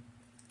 7.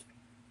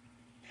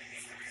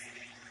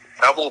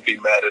 I won't be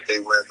mad if they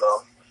win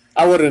though.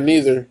 I wouldn't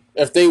either.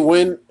 If they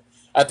win,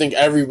 I think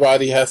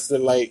everybody has to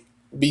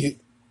be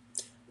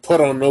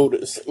put on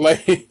notice. Oh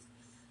yeah,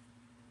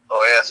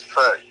 that's a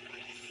fact.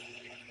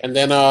 And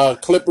then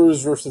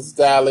Clippers versus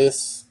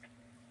Dallas.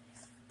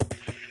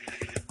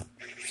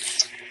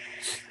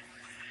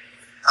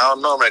 I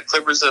don't know, man.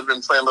 Clippers have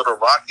been playing a little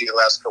rocky the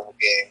last couple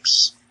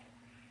games.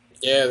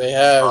 Yeah, they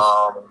have.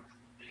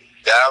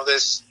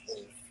 Dallas,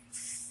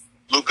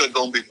 Luka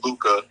gonna be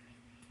Luka,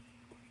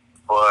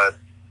 but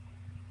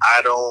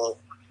I don't.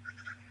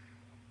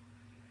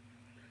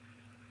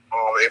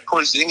 If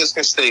Porzingis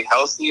can stay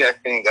healthy, I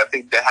think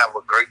they have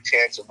a great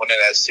chance of winning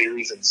that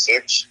series in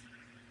 6.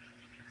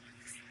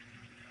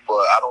 But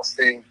I don't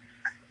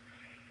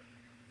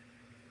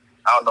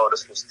know.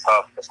 This was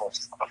tough. This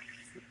one's tough.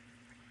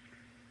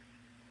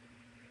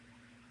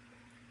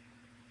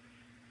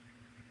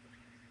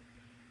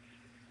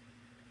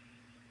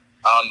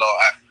 I don't know.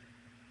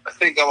 I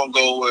think I'm gonna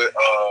go with.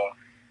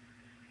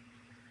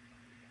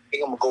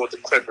 The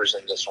Clippers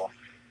in this one.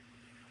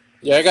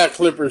 Yeah, I got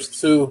Clippers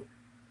too.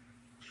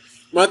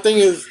 My thing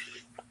is,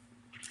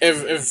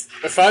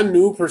 if I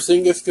knew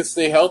Porzingis could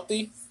stay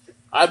healthy,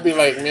 I'd be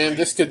like, man,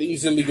 this could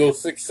easily go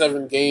 6,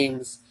 7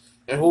 games,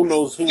 and who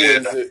knows who Yeah.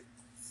 wins it.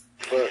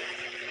 But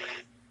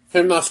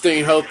him not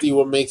staying healthy,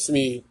 what makes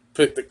me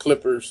pick the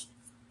Clippers.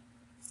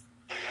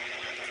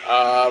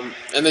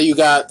 And then you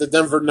got the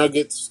Denver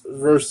Nuggets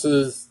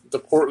versus the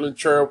Portland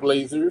Trail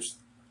Blazers.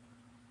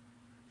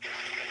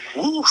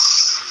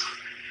 Oof.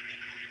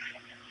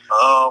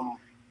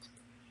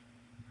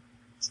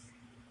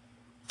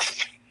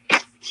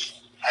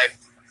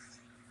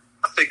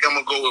 I I think I'm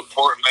gonna go with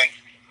Portland.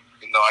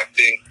 You know, I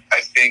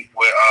think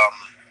with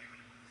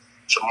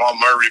Jamal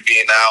Murray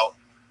being out,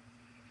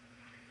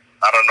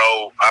 I don't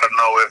know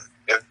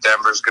if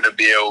Denver's gonna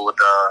be able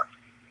to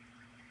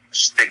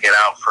stick it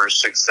out for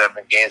 6,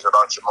 7 games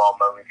without Jamal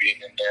Murray being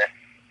in there.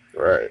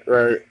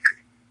 Right.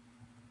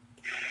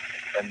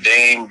 And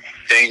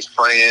Dame's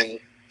playing.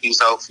 He's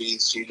healthy.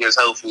 CJ's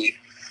healthy.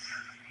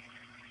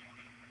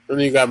 And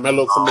then you got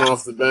Melo coming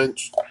off the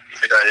bench.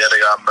 They got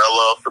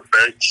Melo off the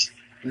bench.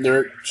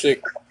 Nerd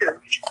chick. Yeah,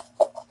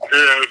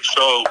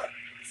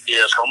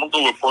 so I'm gonna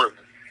go with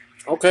Portland.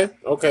 Okay.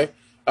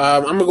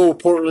 I'm gonna go with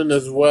Portland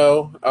as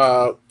well.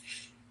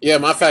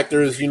 My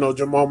factor is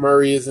Jamal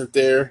Murray isn't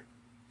there,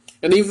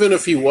 and even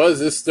if he was,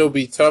 it'd still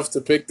be tough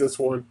to pick this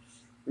one.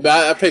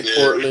 But I picked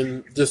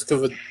Portland just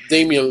because of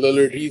Damian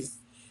Lillard. He's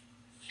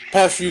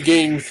past few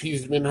games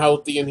he's been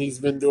healthy and he's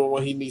been doing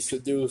what he needs to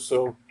do.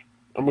 So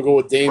I'm gonna go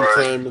with Dame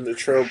time and the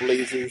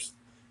Trailblazers.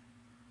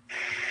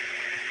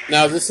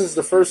 Now this is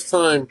the first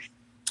time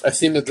I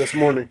seen it this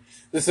morning.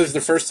 This is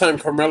the first time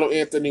Carmelo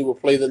Anthony will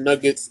play the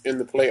Nuggets in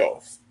the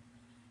playoffs.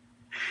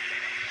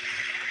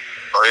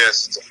 Oh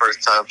yes, it's the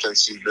first time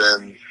since he's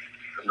been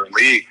in the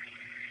league.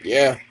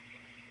 Yeah.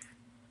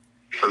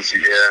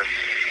 Yeah.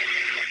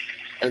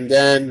 And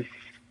then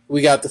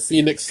we got the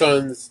Phoenix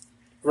Suns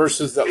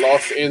versus the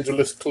Los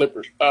Angeles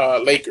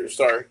Lakers.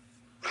 Sorry.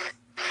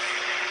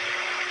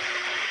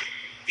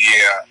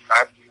 Yeah,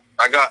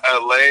 I got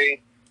LA. I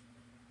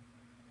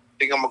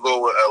think I'm gonna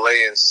go with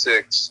LA in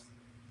 6.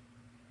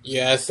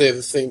 Yeah, I say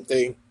the same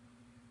thing.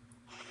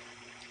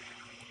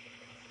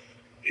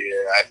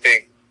 Yeah, I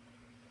think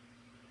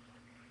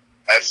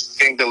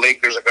the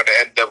Lakers are gonna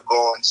end up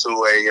going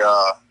to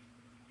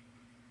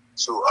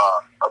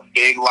a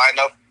big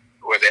lineup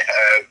where they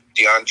have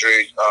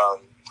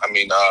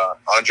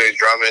Andre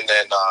Drummond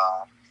and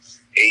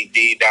AD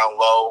down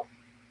low,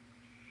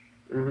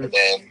 and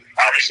then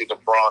obviously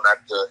LeBron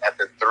at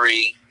the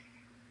 3.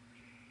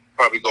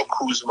 Probably go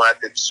Kuzma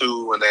at the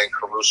 2, and then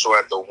Caruso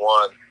at the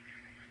 1.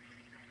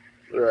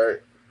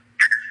 Right.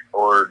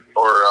 Or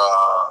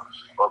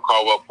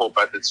Caldwell Pope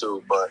at the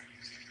 2. But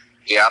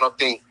yeah, I don't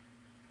think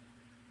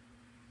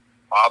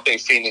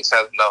Phoenix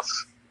has enough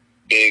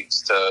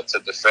bigs to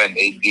defend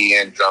AD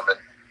and Drummond.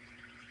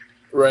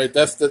 Right,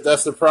 that's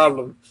the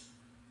problem.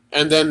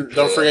 And then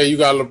don't forget you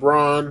got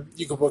LeBron.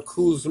 You could put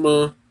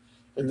Kuzma,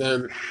 and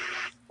then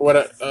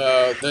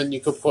then you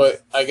could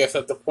put, I guess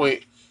at the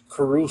point,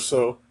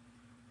 Caruso.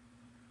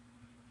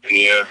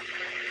 Yeah.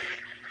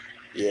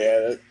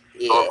 Yeah.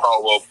 Or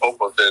Caldwell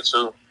Pope up there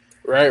too.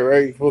 Right.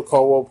 You can put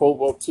Caldwell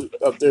Pope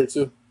up there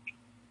too.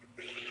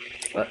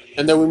 Right.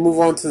 And then we move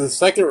on to the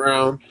second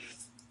round.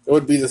 It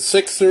would be the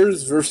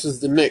Sixers versus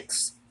the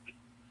Knicks.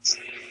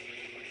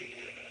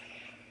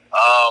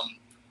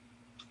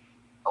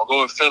 I'll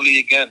go with Philly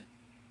again.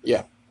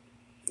 Yeah.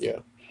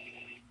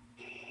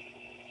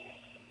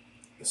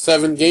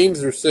 7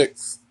 games or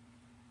 6?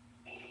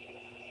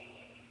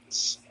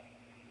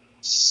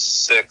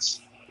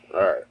 6. All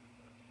right.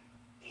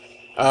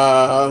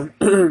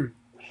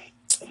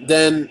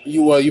 Then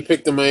you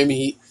picked the Miami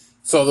Heat.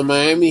 So the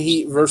Miami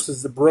Heat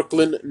versus the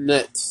Brooklyn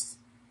Nets.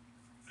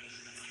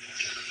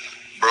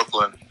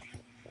 Brooklyn.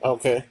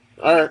 Okay.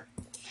 All right.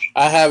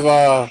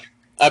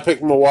 I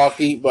picked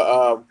Milwaukee,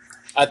 but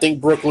I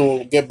think Brooklyn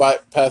will get by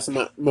past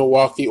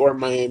Milwaukee or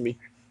Miami,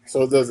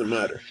 so it doesn't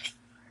matter.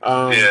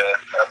 Yeah,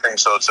 I think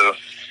so too.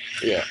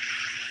 Yeah.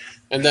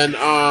 And then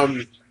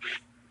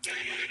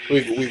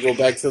we go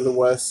back to the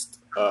West.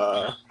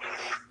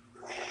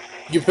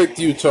 You picked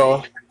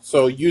Utah.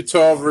 So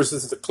Utah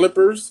versus the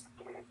Clippers.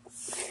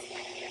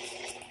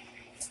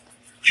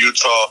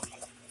 Utah.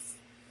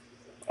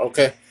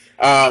 Okay.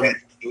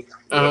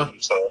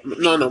 Utah.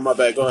 No, my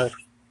bad. Go ahead.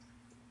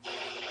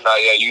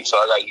 Utah.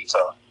 I got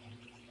Utah.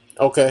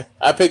 Okay.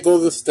 I picked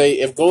Golden State.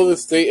 If Golden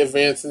State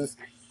advances,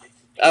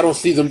 I don't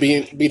see them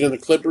beating the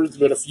Clippers.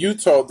 But if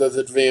Utah does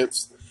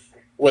advance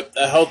with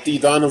a healthy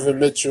Donovan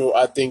Mitchell,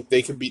 I think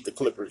they can beat the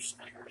Clippers.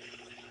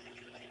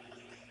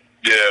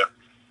 Yeah.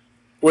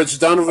 Which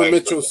Donovan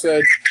Mitchell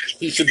said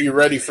he should be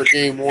ready for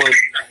Game 1.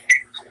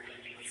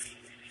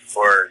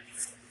 Word.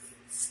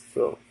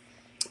 So,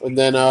 and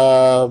then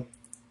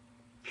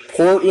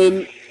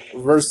Portland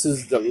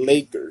versus the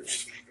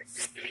Lakers.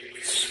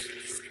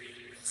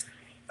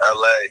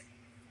 LA.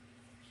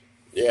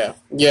 Yeah.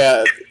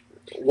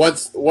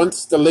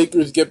 Once the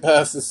Lakers get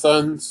past the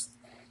Suns,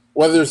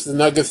 whether it's the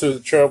Nuggets or the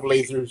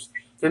Trailblazers,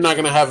 they're not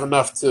going to have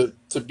enough to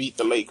beat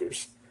the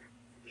Lakers.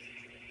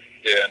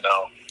 Yeah,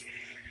 no.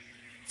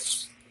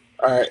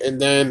 All right, and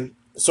then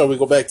so we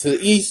go back to the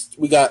East.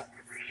 We got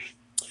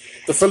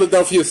the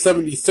Philadelphia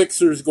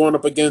 76ers going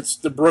up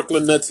against the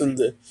Brooklyn Nets in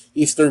the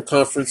Eastern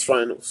Conference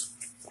Finals.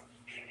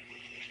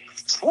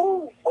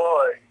 Oh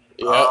boy.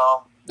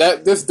 Yeah.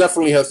 This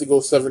definitely has to go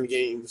 7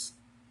 games.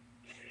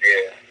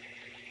 Yeah.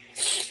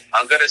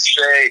 I'm gonna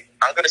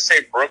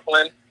say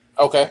Brooklyn.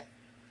 Okay.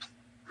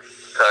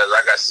 Because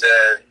like I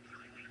said,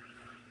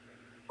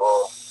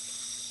 well,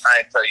 I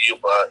ain't tell you,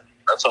 but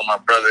I told my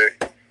brother,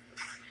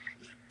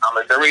 I'm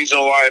like, the reason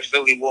why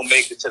Philly won't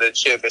make it to the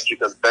chip is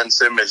because Ben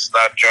Simmons is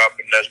not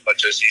dropping as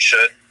much as he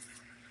should.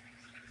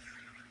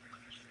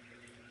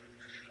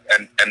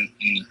 And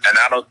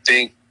I don't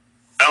think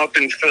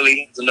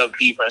Philly has enough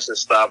defense to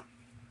stop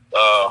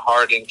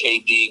Harden,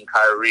 KD, and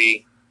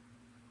Kyrie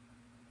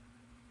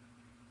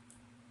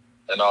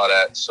and all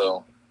that.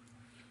 So,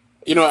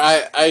 you know,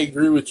 I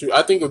agree with you.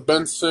 I think if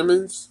Ben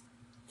Simmons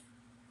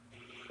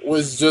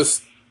was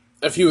just,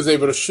 if he was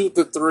able to shoot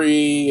the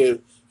three, if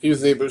he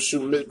was able to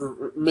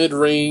shoot mid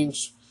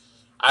range,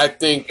 I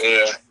think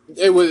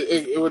it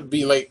would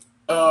be like,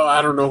 oh,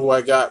 I don't know who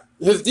I got.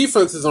 His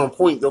defense is on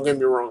point. Don't get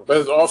me wrong, but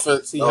his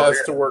offense, he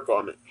has to work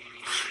on it.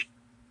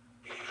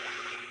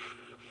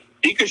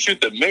 He can shoot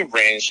the mid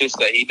range, just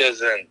that he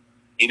doesn't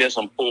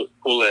pull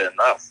it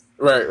enough.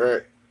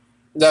 Right.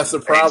 That's the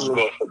problem.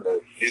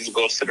 He just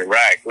goes to the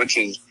rack, which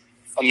is,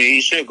 I mean,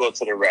 he should go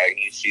to the rack.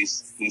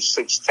 He's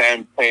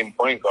 6'10", playing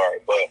point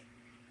guard, but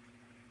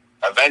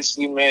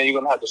eventually, man, you're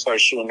gonna have to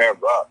start shooting that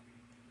block.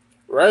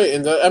 Right,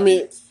 and I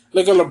mean,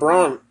 look at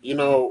LeBron. You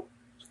know,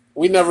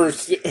 we never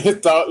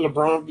thought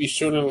LeBron would be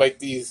shooting like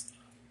these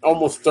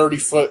almost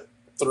 30-foot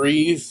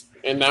threes,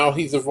 and now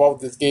he's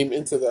evolved his game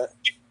into that.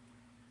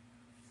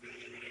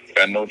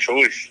 Got no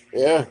choice.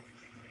 Yeah.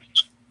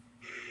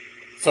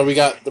 So we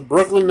got the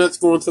Brooklyn Nets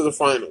going to the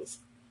finals.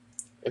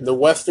 In the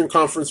Western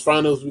Conference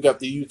Finals, we got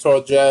the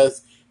Utah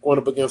Jazz going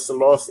up against the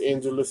Los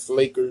Angeles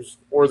Lakers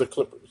or the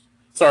Clippers.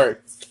 Sorry.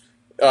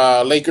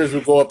 Lakers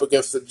will go up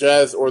against the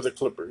Jazz or the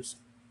Clippers.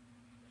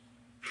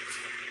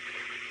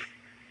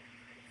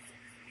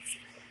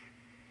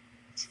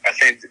 I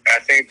think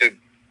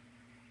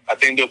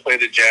they'll play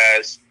the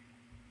Jazz,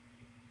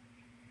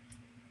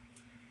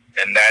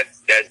 and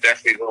that's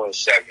definitely going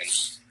 7.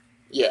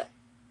 Yeah.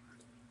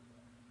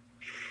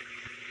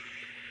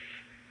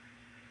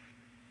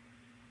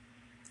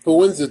 Who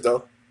wins it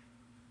though?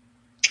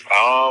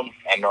 I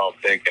know.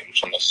 I'm thinking. I'm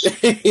trying to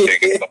think.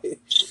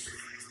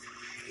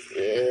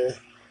 Yeah.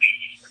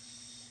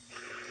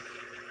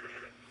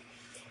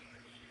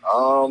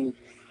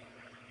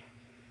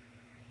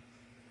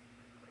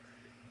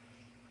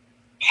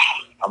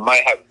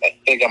 I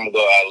think I'm gonna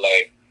go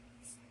LA.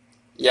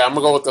 Yeah, I'm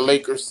gonna go with the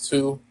Lakers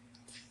too.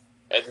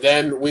 And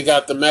then we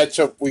got the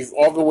matchup we've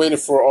all been waiting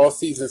for all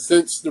season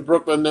since the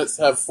Brooklyn Nets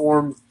have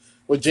formed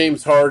with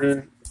James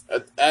Harden,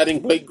 adding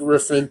Blake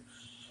Griffin.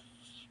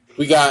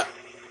 We got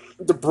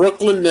the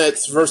Brooklyn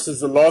Nets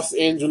versus the Los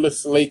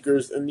Angeles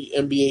Lakers in the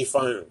NBA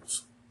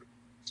Finals.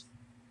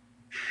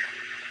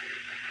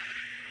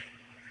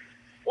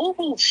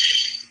 Ooh.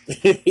 It's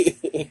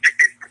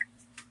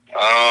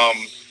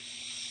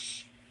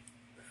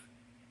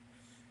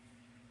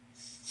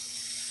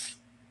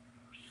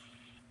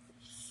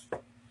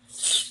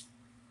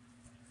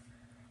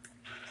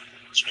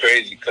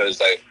crazy because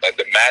like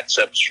the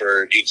matchups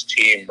for each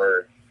team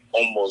are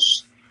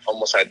almost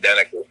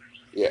identical.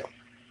 Yeah.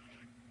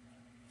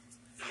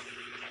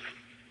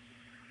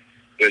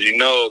 Because you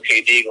know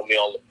KD gonna be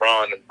on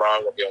LeBron and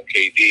LeBron gonna be on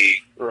KD.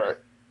 Right.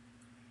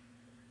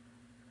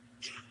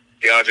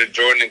 DeAndre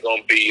Jordan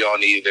gonna be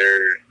on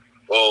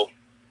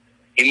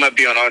he might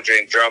be on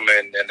Andre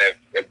Drummond, and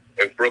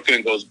if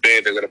Brooklyn goes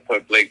big, they're gonna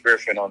put Blake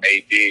Griffin on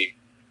AD.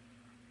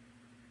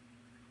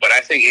 But I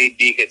think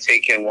AD could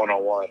take him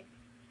 1-on-1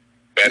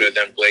 better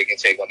than Blake can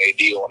take on AD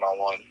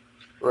 1-on-1.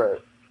 Right.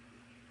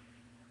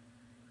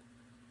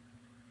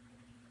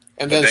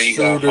 And then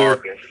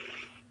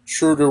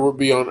Schroeder would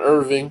be on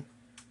Irving.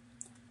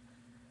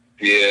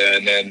 Yeah,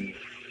 and then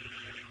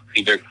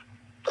either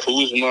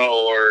Kuzma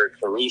or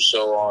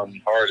Caruso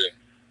on Harden.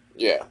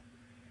 Yeah.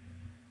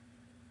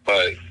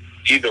 But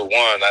either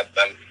one,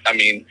 I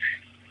mean,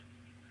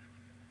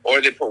 or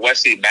they put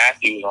Wesley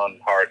Matthews on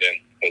Harden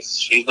because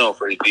he's known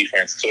for his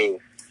defense too.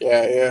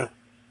 Yeah.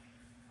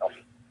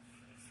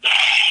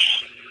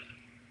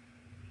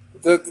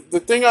 The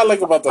thing I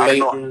like about the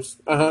Lakers.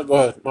 Go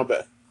ahead. My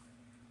bad.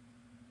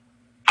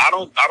 I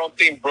don't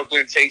think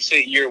Brooklyn takes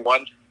it year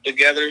one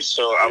together,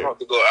 so I'm going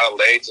to go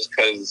LA just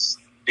because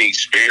the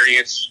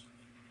experience.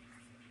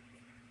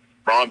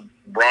 Bron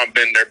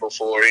been there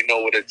before. He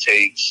know what it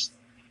takes.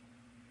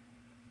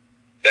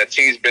 That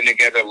team's been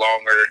together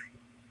longer,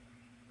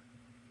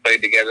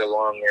 played together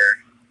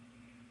longer.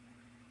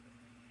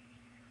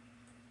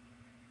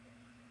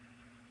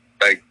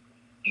 Like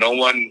no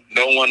one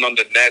on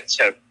the Nets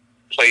have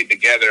played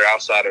together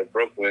outside of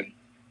Brooklyn.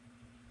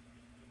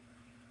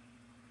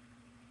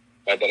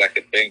 Not that I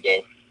could think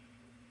of.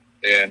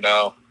 Yeah,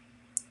 no.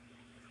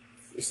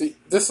 You see,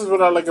 this is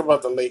what I like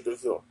about the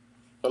Lakers, though.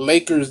 The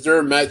Lakers, they're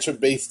a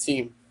matchup-based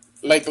team.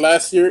 Like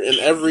last year, in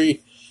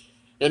every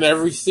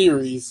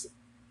series,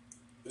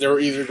 they're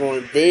either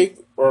going big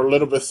or a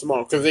little bit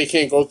small because they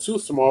can't go too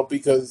small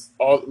because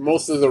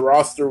most of the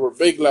roster were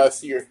big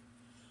last year.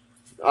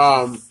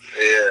 Yeah.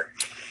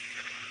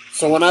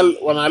 So when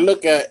I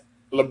look at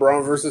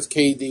LeBron versus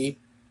KD,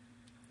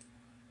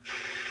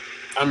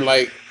 I'm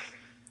like,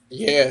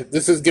 yeah,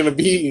 this is gonna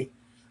be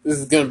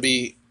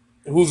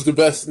who's the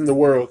best in the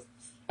world.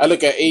 I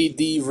look at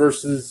AD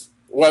versus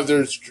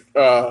whether it's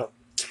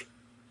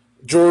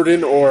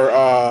Jordan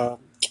or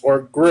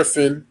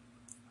Griffin.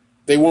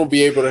 They won't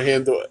be able to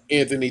handle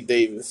Anthony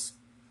Davis.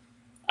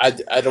 I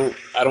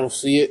don't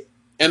see it.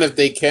 And if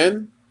they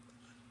can,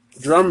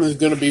 Drummond is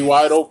going to be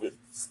wide open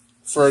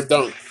for a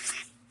dunk.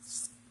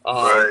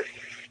 Right.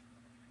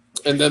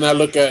 And then I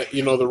look at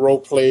the role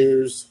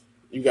players.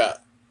 You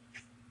got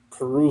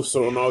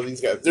Caruso and all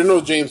these guys. There's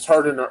no James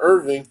Harden or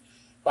Irving,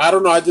 but I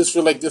don't know. I just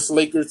feel like this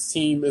Lakers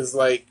team is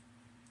like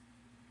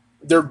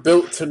they're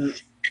built to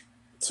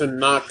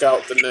knock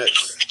out the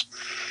Nets.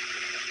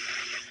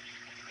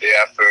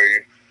 Yeah, I feel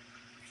you.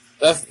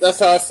 That's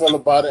how I feel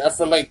about it. I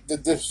feel like the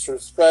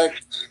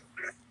disrespect,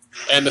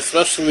 and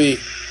especially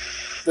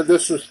the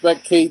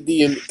disrespect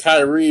KD and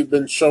Kyrie have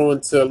been showing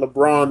to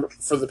LeBron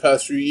for the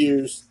past few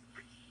years.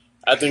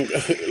 I think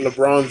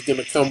LeBron's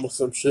gonna come with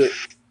some shit.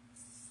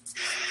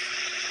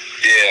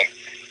 Yeah.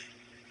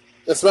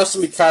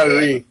 Especially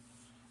Kyrie.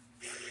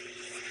 Yeah.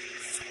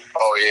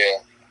 Oh yeah.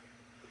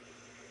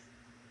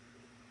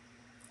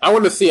 I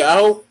want to see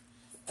it.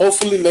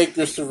 Hopefully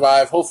Lakers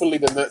survive. Hopefully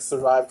the Nets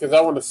survive because I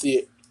want to see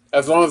it.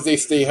 As long as they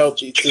stay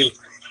healthy too.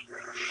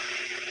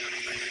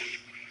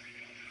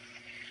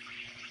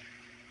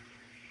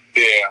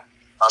 Yeah.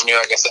 I mean,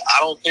 like I said, I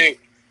don't think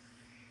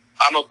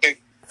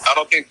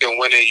they'll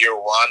win in year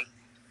one.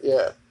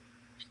 Yeah.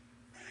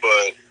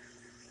 But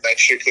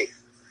next year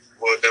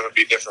will never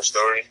be a different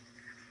story.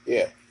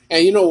 Yeah.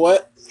 And you know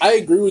what? I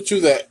agree with you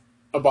that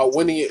about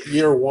winning it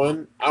year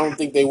one. I don't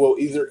think they will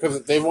either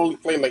because they've only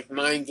played like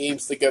 9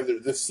 games together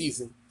this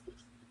season.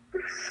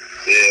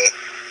 Yeah.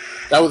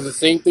 That was the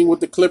same thing with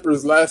the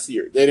Clippers last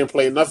year. They didn't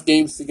play enough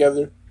games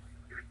together.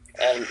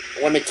 And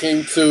when it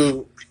came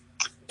to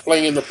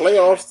playing in the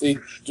playoffs, they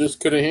just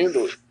couldn't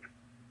handle it.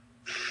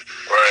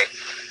 Right.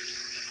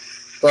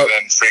 But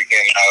then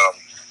freaking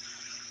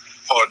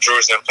Paul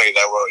George didn't play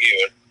that well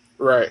either.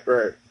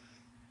 Right.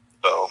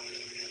 So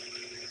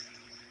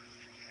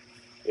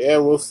yeah,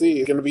 we'll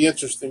see. It's gonna be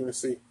interesting to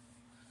see.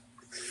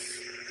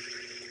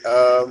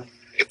 But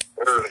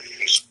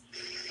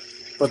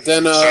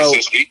then it starts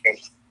this weekend.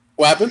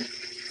 What happened?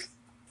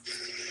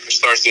 It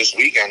starts this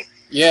weekend.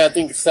 Yeah, I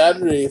think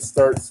Saturday it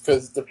starts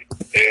because the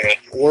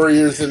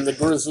Warriors and the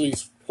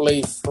Grizzlies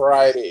play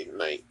Friday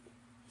night.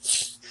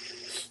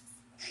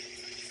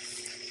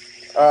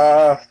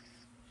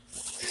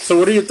 So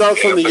what are your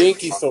thoughts on the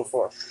Yankees so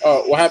far?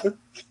 Oh, what happened?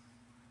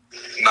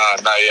 Nah,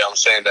 yeah, I'm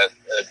saying that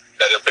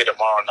they'll play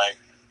tomorrow night.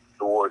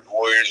 The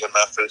Warriors in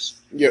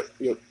Memphis.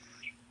 Yep.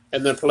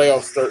 And then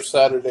playoffs start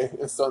Saturday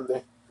and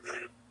Sunday.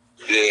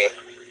 Yeah.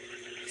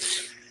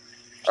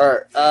 All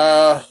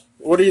right.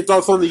 What are your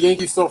thoughts on the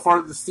Yankees so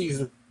far this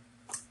season?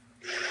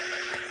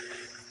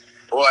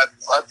 Well,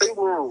 I think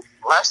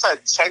last I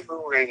checked, we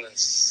were in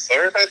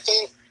third, I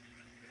think.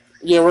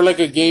 Yeah, we're like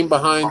a game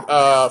behind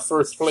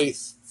first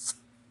place.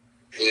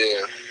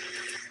 Yeah.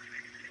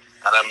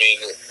 And I mean,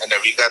 and then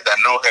we got that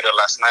no-hitter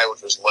last night,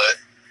 which was lit.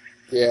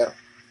 Yeah.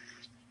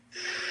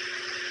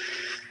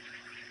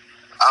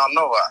 I don't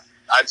know.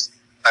 I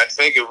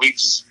think if we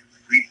just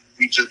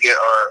get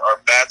our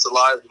bats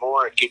alive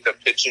more and keep the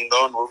pitching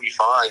going, we'll be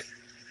fine.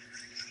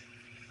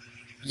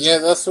 Yeah,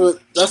 that's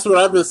what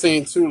I've been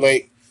saying too.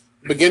 Like,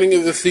 beginning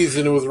of the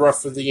season, it was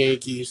rough for the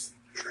Yankees,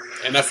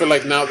 and I feel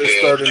like now they're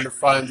starting to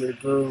find their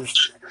groove.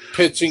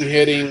 Pitching,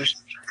 hitting.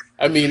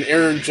 I mean,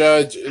 Aaron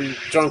Judge and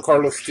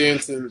Giancarlo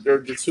Stanton, they're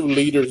the 2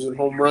 leaders in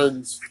home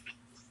runs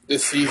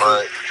this season.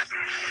 Right.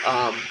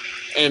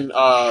 And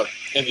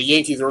the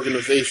Yankees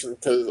organization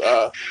because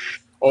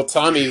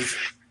Otani's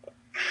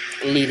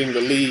leading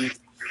the league.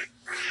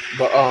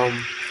 But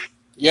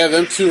yeah,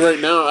 them 2 right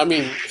now. I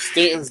mean,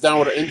 Stanton's down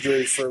with an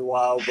injury for a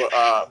while, but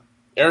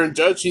Aaron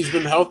Judge, he's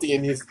been healthy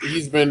and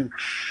he's been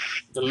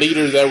the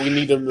leader that we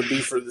need him to be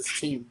for this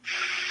team.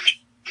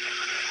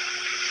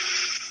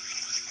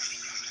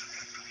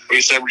 What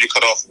you said when you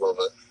cut off a little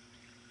bit?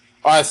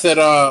 I said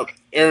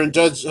Aaron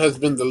Judge has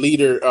been the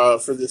leader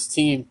for this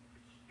team.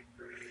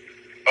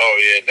 Oh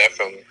yeah,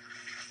 definitely.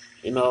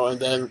 And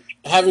then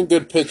having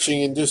good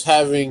pitching and just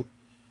getting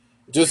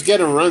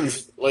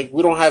runs. Like,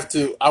 we don't have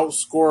to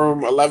outscore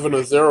them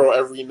 11-0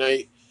 every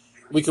night.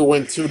 We could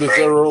win 2-0,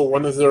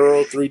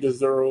 1-0,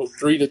 3-0,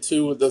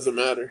 3-2. It doesn't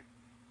matter.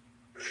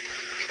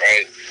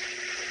 Right.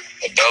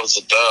 A dub's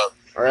a dub.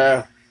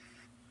 Yeah.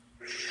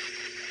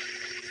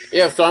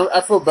 Yeah, so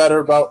I feel better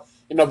about,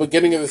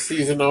 beginning of the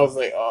season, I was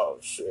like, oh,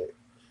 shit.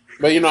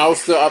 But, I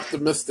was still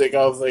optimistic.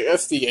 I was like,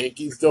 that's the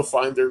Yankees. They'll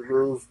find their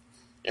groove.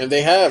 And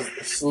they have.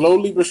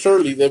 Slowly but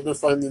surely, they've been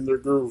finding their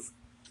groove.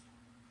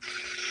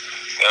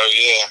 Hell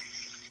yeah.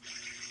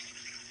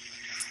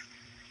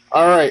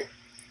 All right.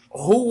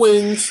 Who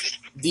wins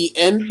the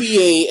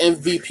NBA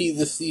MVP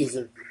this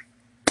season?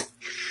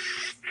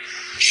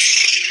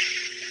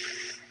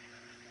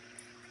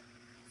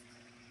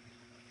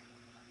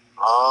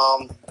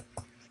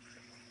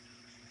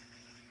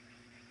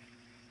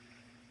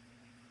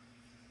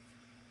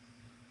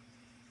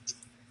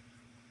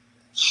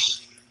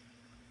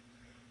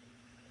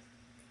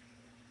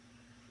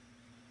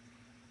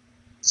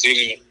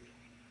 See,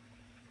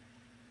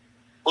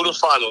 who the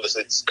finalists?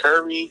 It's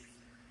Curry,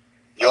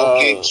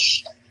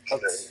 Jokic,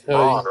 and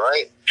LeBron,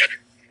 right?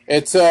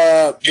 It's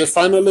the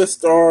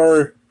finalists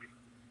are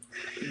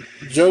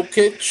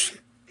Jokic,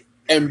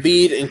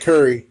 Embiid, and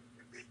Curry.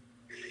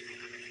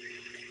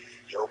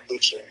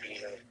 Jokic,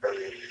 Embiid, and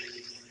Curry.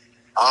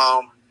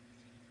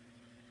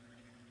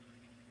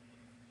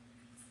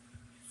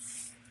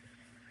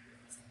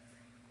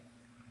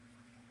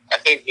 I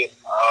think it.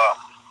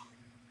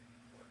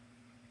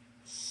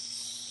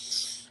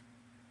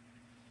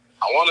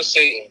 I want to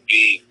say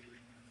Embiid.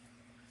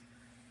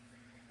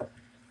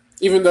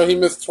 Even though he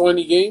missed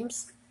 20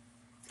 games?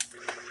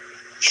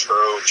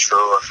 True.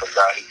 I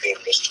forgot he did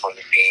miss 20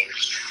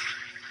 games.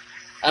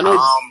 I know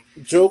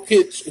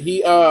Jokic,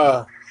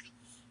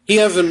 he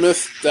hasn't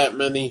missed that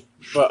many,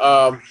 but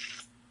I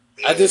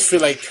just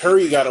feel like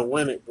Curry got to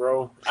win it,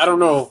 bro. I don't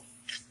know.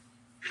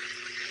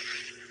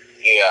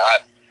 Yeah,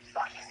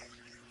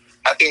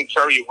 I think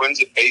Curry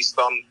wins it based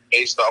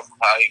off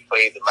how he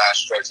played the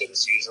last stretch of the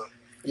season.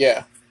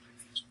 Yeah.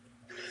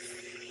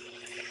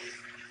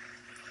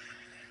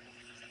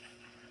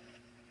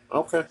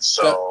 Okay.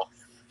 So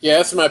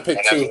that's my pick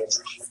too.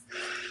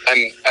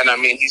 And I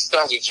mean, he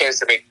still has a chance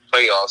to make the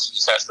playoffs. He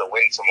just has to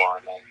win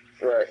tomorrow night.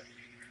 Right.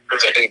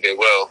 Which I think they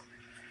will.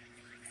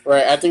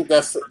 Right. I think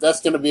that's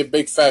going to be a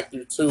big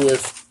factor too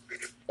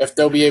if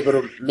they'll be able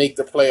to make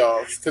the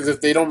playoffs. Because if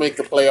they don't make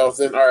the playoffs,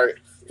 then all right,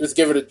 just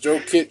give it to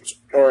Jokic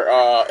or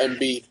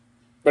Embiid.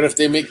 But if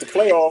they make the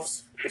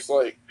playoffs, it's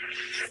like,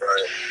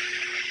 right.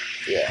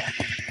 Yeah.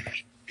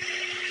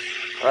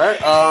 All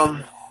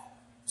right.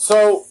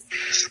 So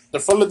the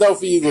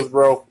Philadelphia Eagles,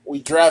 bro.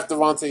 We draft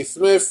Devontae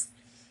Smith.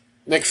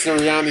 Nick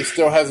Sirianni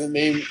still hasn't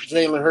named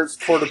Jalen Hurts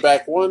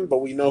quarterback one, but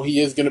we know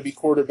he is going to be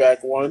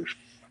quarterback one.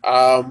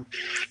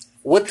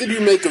 What did you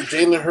make of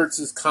Jalen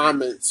Hurts'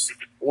 comments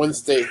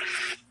Wednesday?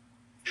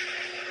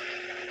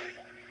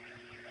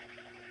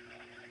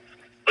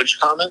 Which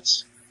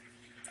comments?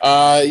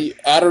 I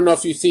don't know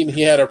if you've seen.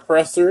 He had a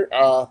presser.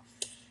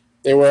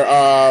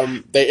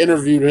 They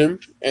interviewed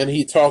him, and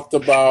he talked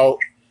about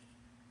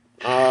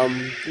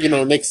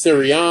Nick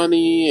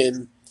Sirianni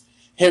and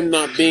him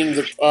not being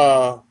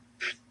the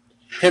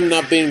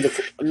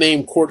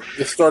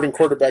the starting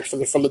quarterback for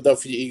the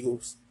Philadelphia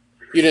Eagles.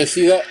 You didn't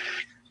see that?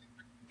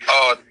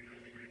 Oh,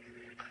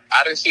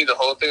 I didn't see the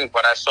whole thing,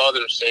 but I saw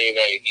them saying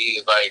that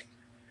he's like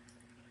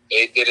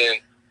they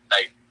didn't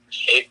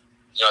pick.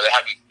 They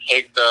haven't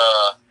picked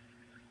a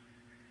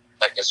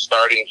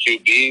starting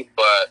QB,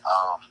 but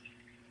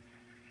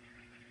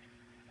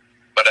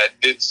I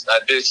did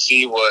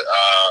see what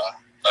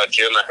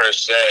Jalen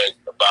Hurts said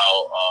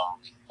about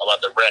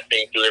the rent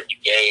being through every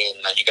day,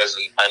 and he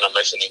doesn't plan on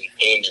missing any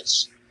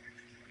payments.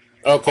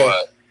 Okay.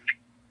 But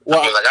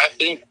well, I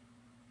think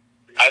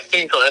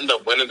he'll end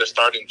up winning the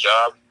starting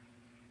job.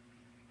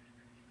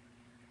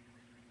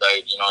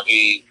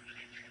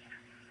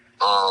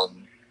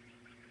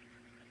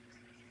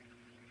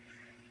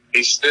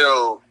 He's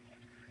still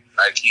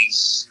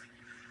he's,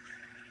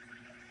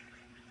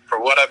 for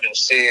what I've been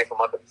seeing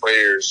from other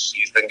players,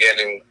 he's been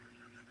getting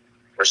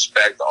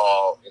respect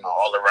all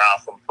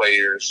around from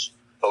players,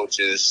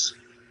 coaches,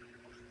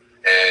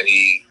 and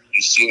he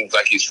seems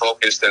like he's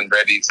focused and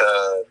ready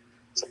to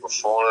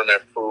perform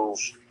and prove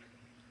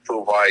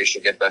why he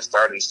should get that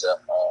starting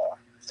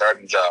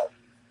job.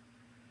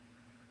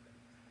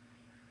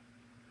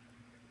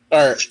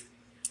 All right,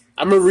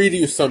 I'm gonna read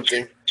you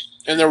something,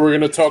 and then we're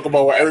gonna talk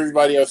about what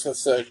everybody else has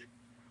said.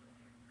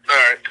 All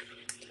right.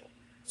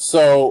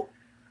 So,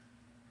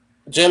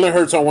 Jalen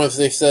Hurts on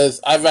Wednesday says,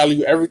 "I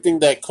value everything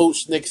that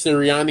Coach Nick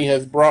Sirianni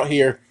has brought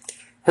here."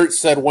 Hurts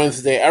said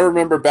Wednesday, "I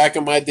remember back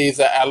in my days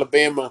at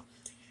Alabama,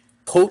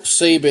 Coach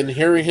Saban,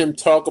 hearing him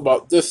talk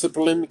about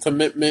discipline,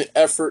 commitment,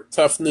 effort,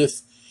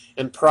 toughness,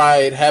 and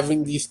pride,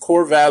 having these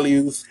core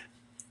values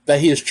that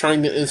he is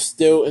trying to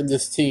instill in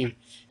this team.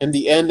 In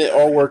the end, it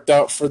all worked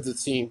out for the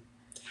team.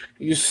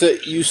 You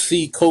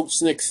see Coach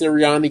Nick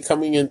Sirianni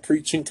coming in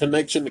preaching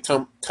connection,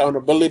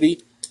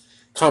 accountability,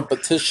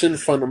 competition,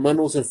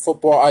 fundamentals, and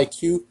football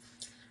IQ,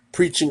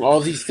 preaching all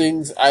these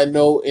things I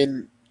know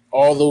in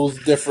all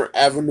those different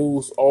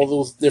avenues, all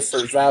those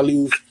different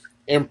values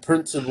and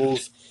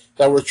principles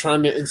that we're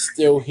trying to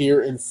instill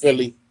here in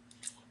Philly.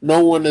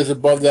 No one is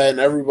above that, and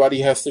everybody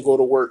has to go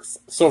to work.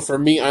 So for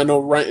me, I know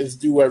rent is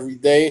due every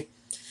day.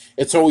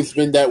 It's always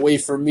been that way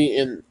for me,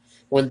 and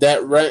when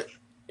that rent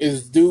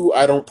is due,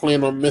 I don't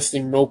plan on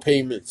missing no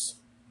payments."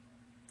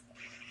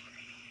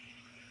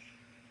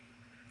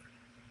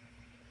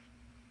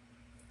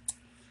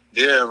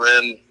 Yeah,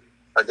 man.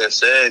 Like I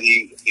said,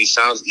 he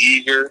sounds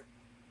eager.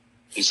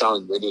 He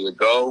sounds ready to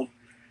go.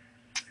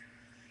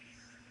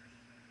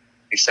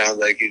 He sounds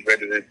like he's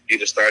ready to be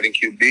the starting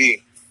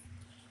QB.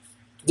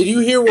 Did you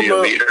hear what be a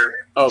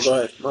leader? Oh, go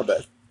ahead. My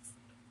bad.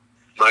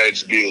 Might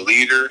just be a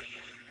leader.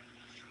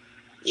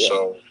 Yeah.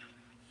 So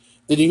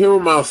Did you hear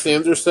what Miles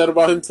Sanders said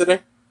about him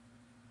today?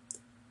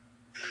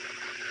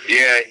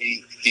 yeah,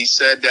 he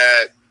said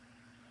that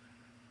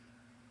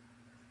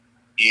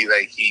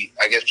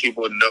I guess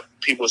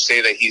people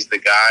say that he's the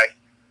guy.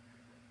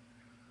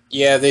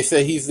 Yeah, they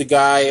say he's the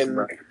guy, and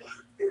Right.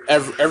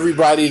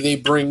 everybody they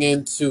bring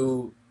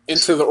into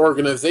the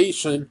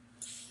organization,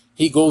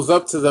 he goes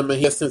up to them and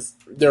he has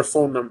their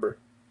phone number.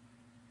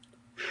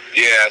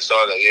 Yeah, I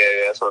saw that.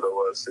 Yeah, that's what it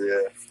was.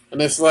 Yeah.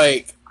 And it's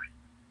like,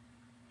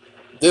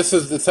 this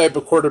is the type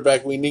of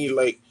quarterback we need.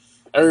 Like,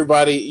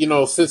 everybody,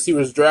 since he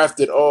was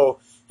drafted,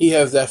 he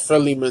has that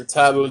friendly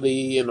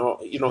mentality, and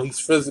he's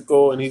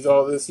physical and he's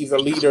all this. He's a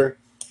leader,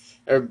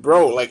 and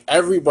bro. Like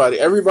everybody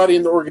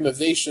in the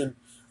organization,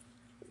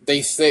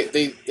 they say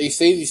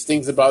these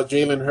things about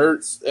Jalen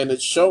Hurts, and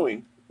it's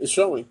showing. It's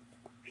showing.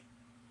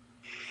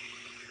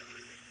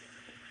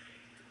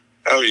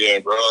 Oh yeah,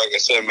 bro. Like I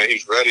said, man,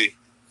 he's ready.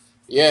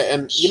 Yeah,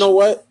 and you know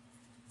what?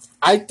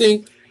 I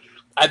think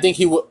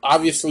he will.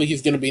 Obviously,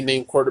 he's going to be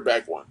named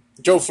quarterback one.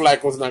 Joe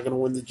Flacco's not going to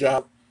win the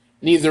job.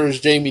 Neither is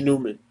Jamie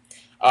Newman.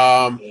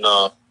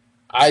 No,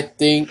 I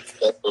think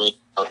definitely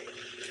not.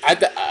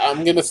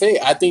 I'm going to say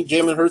I think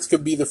Jalen Hurts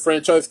could be the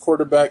franchise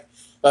quarterback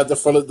that the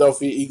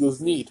Philadelphia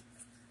Eagles need.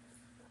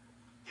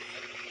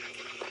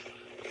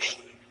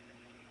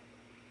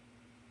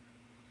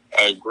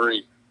 I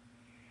agree.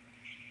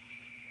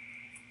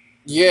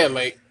 Yeah,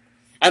 like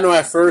I know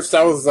at first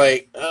I was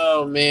like,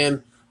 oh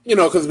man,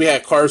 because we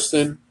had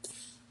Carson,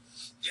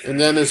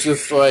 and then it's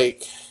just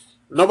like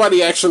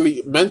nobody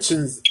actually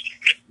mentions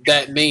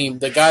that name,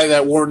 the guy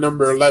that wore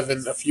number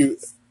 11 a few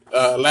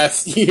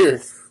last year.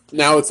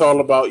 Now it's all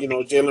about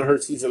Jalen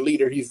Hurts. He's a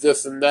leader. He's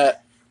this and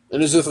that,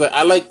 and it's just like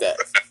I like that.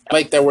 I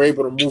like that we're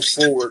able to move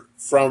forward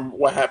from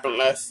what happened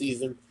last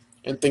season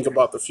and think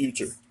about the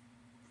future.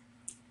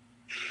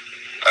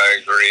 I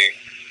agree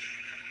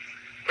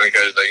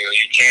because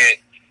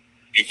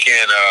you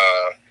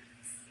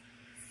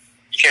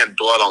can't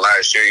dwell on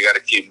last year. You got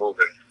to keep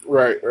moving.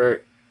 Right.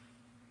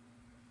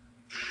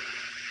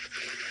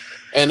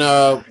 And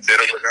Did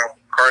it without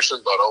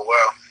Carson, but oh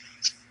well.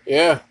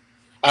 yeah,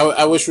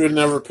 I wish we'd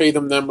never paid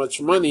him that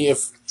much money,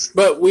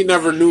 but we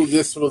never knew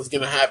this was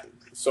gonna happen.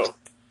 So, and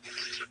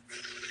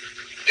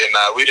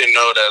we didn't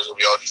know that was gonna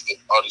be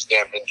all these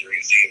damn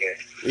injuries either.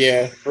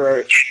 Yeah,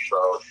 right.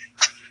 So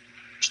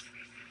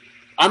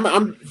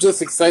I'm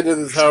just excited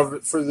as hell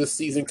for this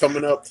season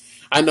coming up.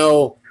 I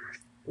know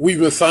we've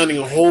been signing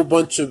a whole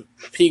bunch of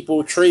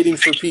people, trading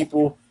for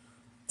people.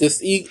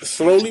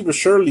 Slowly but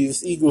surely,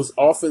 this Eagles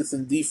offense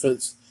and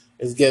defense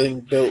is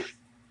getting built.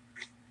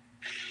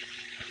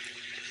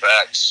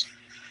 facts.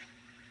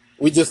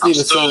 We just need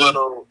to still a sign.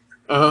 little.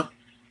 I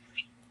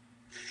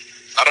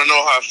don't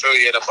know how I feel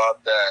yet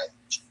about that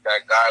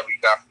guy we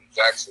got from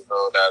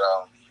Jacksonville,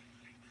 that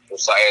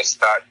Josiah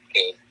Scott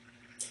kid.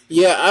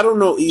 Yeah, I don't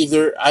know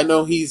either. I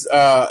know he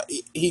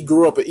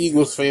grew up an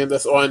Eagles fan.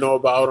 That's all I know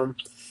about him.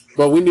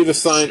 But we need to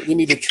sign. We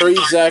need to trade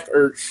Zach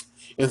Ertz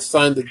and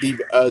sign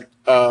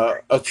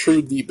a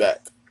true D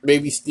back.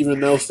 Maybe Steven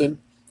Nelson.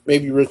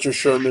 Maybe Richard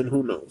Sherman.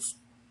 Who knows?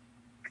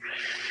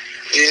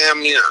 Yeah, I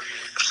mean,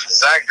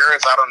 Zach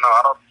Ertz. I don't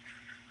know.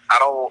 I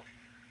don't.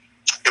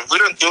 If we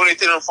don't do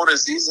anything before the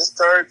season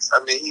starts,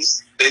 I mean,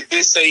 they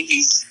did say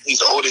he's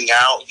holding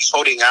out. He's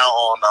holding out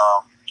on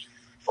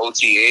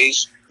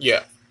OTAs.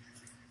 Yeah.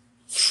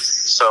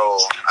 So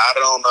I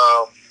don't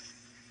know.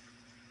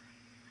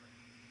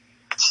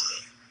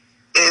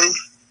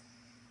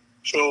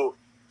 So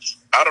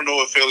I don't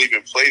know if he'll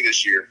even play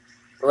this year.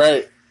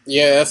 Right.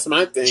 Yeah, that's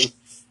my thing.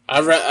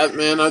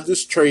 I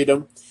just trade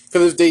them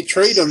because if they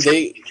trade them,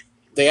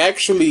 they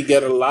actually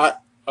get a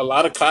lot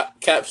of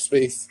cap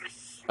space.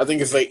 I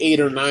think it's like $8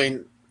 or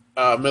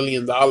 $9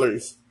 million,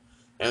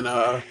 and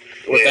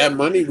with that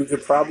money, we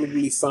could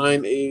probably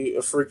sign a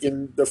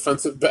freaking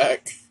defensive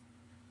back.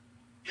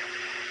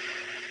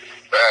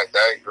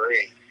 I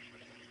agree.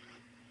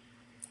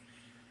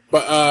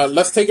 But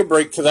let's take a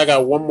break because I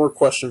got one more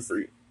question for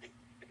you.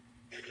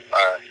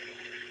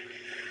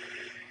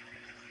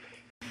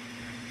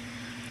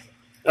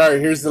 All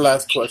right, here's the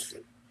last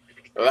question.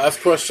 The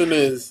last question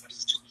is,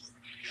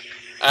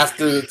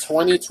 after the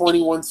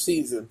 2021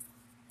 season,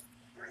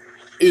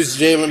 is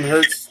Jalen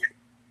Hurts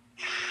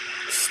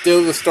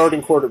still the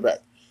starting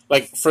quarterback?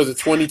 Like, for the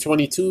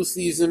 2022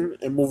 season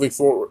and moving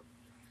forward?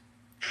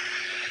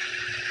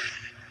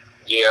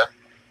 Yeah.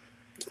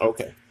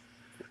 Okay.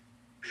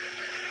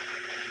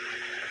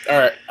 All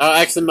right, I'll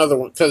ask another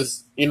one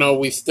because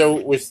we're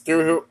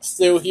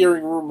still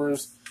hearing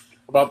rumors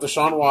about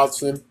Deshaun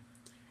Watson.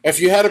 If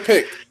you had to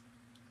pick,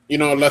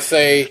 let's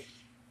say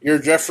you're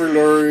Jeffrey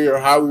Lurie or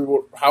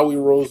Howie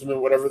Roseman,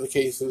 whatever the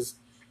case is,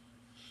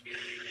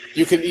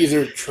 you can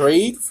either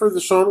trade for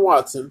Deshaun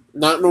Watson,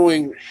 not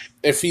knowing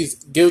if he's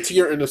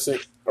guilty or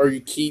innocent, or you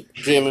keep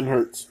Jalen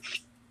Hurts.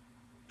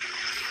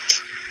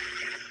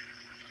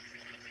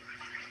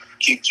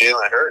 Keep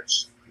Jalen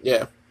Hurts.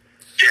 Yeah.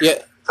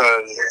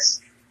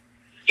 Because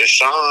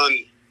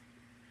Deshaun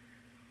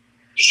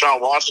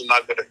Watson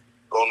not gonna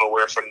go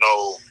nowhere for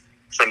no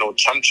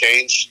chump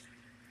change.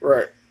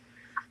 Right.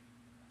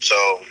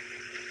 So,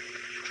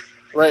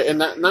 right, and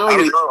not I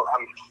only. don't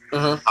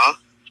know. Huh?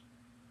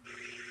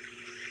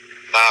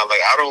 Nah,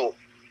 like I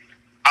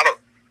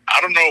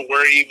don't know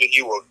where even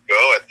he will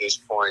go at this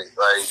point.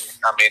 Like,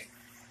 I mean,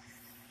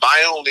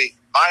 my only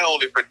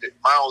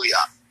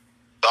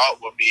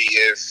thought would be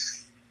if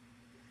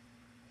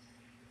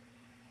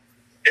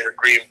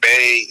Green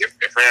Bay,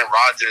 if Aaron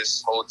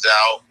Rodgers holds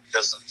out,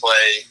 doesn't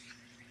play,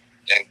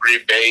 and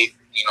Green Bay,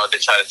 they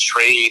try to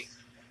trade,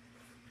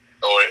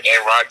 or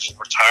Aaron Rodgers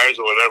retires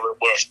or whatever.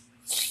 But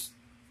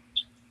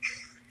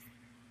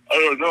I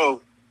don't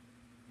know.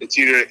 It's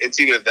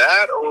either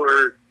that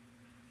or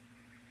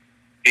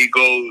he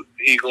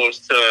goes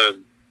to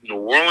New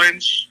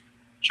Orleans,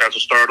 tries to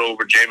start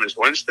over Jameis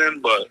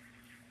Winston. But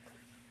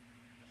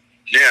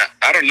yeah,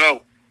 I don't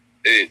know.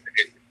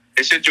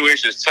 His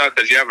situation is tough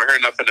because you haven't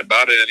heard nothing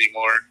about it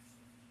anymore.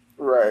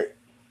 Right.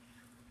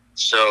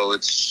 So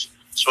it's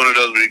one of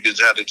those where you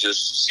just have to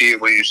just see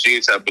it when you see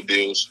it type of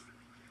deals.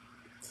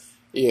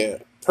 Yeah.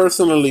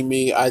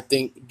 Personally, I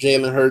think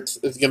Jalen Hurts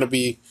is going to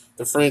be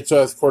the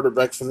franchise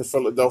quarterback for the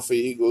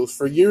Philadelphia Eagles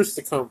for years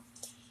to come,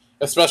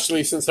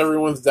 especially since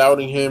everyone's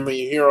doubting him and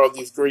you hear all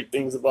these great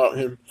things about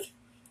him.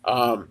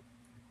 And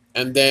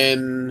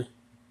then,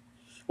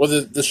 was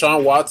it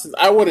Deshaun Watson?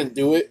 I wouldn't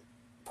do it,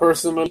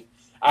 personally.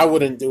 I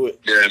wouldn't do it.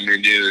 Yeah,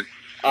 me neither.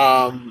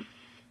 And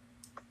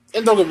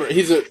don't get me wrong,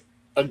 he's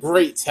a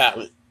great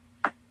talent.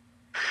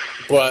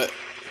 But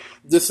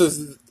this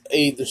is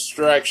a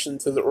distraction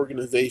to the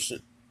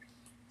organization.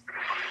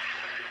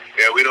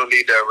 Yeah, we don't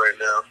need that right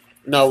now.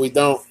 No, we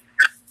don't.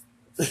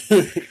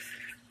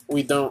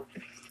 We don't.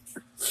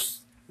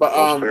 But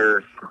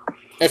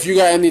if you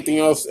got anything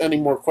else, any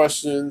more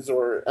questions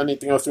or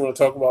anything else you want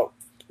to talk about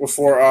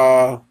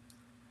before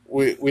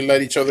we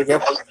let each other go?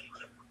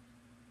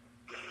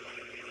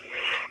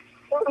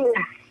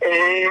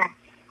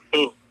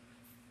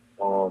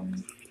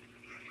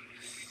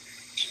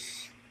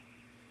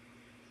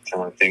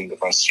 Trying to think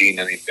if I've seen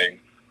anything.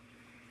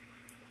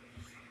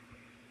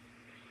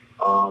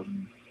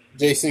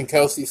 Jason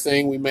Kelsey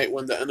saying we might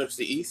win the NFC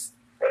East.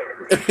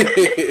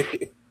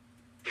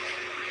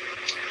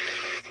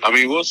 I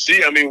mean, we'll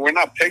see. I mean, we're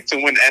not picked to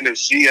win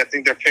NFC. I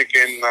think they're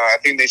picking. I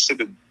think they said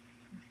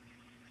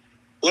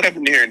what I've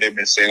been hearing they've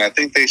been saying. I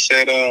think they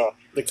said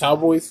the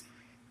Cowboys.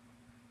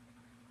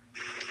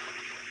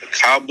 The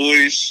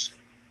Cowboys.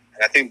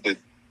 And I think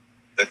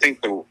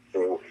the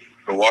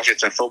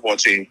Washington football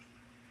team.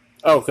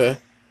 Okay.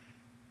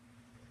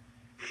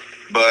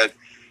 But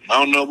I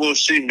don't know. We'll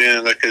see,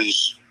 man.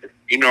 Because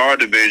our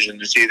division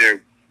is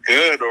either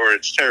good or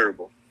it's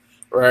terrible.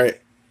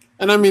 Right.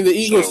 And I mean, the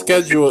Eagles'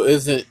 schedule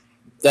isn't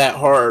that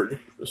hard.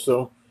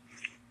 So.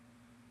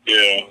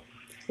 Yeah.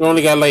 We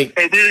only got like.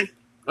 Hey, dude.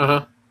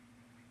 I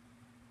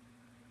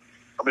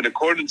mean,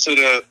 according to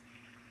the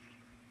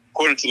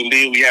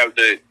league, we have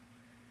the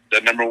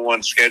number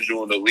one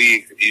schedule in the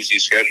league, easy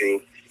schedule.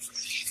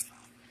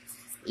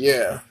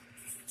 Yeah.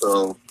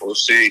 So we'll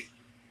see.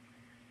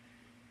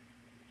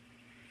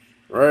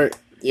 Right.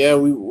 Yeah,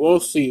 we'll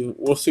see.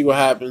 We'll see what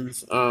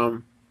happens. I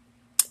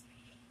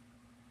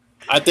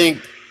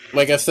think,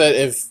 like I said,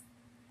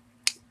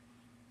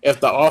 if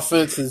the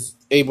offense is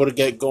able to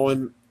get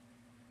going,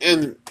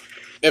 and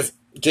if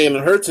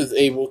Jalen Hurts is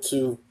able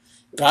to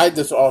guide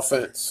this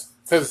offense,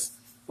 because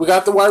we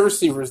got the wide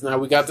receivers now,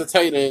 we got the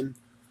tight end,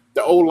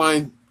 the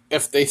O-line,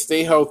 if they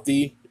stay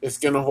healthy, it's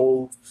going to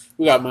hold.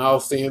 We got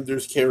Miles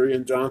Sanders,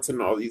 Kerryon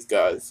Johnson, all these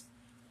guys.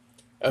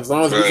 As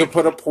long as we can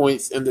put up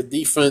points and the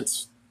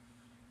defense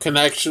can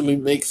actually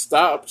make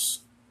stops,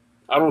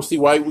 I don't see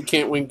why we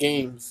can't win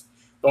games.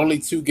 The only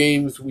two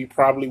games we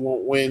probably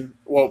won't win,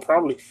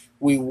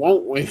 we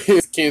won't win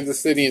is Kansas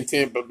City and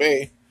Tampa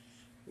Bay.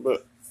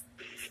 But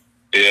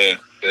yeah,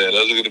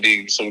 those are going to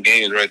be some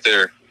games right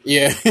there.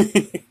 Yeah.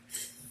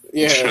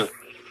 Yeah.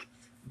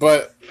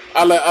 But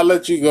I'll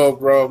let you go,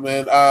 bro,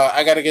 man.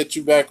 I got to get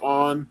you back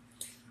on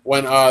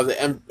when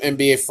the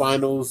NBA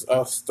Finals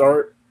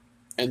start.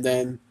 And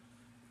then,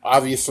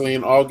 obviously,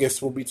 in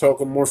August, we'll be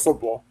talking more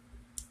football.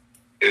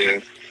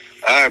 Yeah.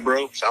 All right,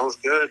 bro. Sounds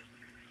good.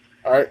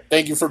 All right.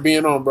 Thank you for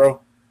being on,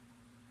 bro.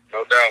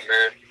 No doubt,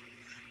 man.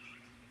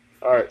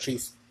 All right.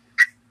 Peace.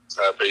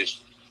 All right, peace.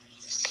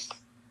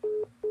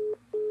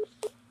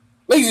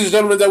 Ladies and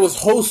gentlemen, that was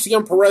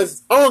Josean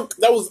Perez.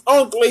 That was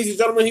Unc, ladies and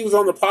gentlemen. He was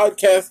on the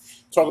podcast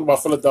talking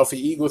about Philadelphia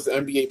Eagles, the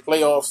NBA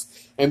playoffs,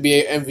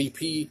 NBA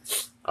MVP,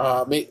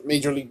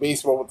 Major League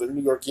Baseball with the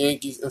New York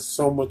Yankees, and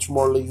so much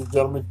more, ladies and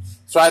gentlemen.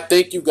 So I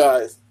thank you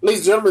guys.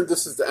 Ladies and gentlemen,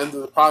 this is the end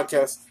of the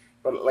podcast.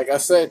 But like I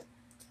said,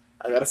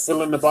 I got a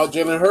feeling about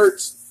Jalen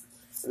Hurts.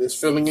 And this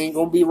feeling ain't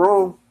going to be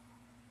wrong.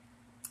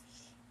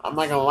 I'm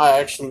not going to lie. I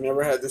actually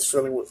never had this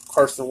feeling with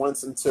Carson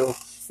Wentz until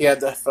he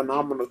had that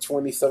phenomenal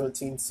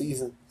 2017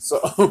 season. So,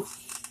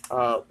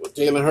 with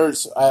Jalen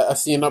Hurts, I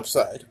see an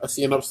upside. I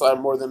see an upside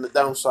more than the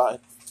downside.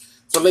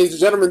 So, ladies and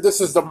gentlemen, this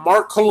is the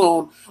Mark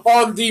Cologne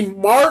on the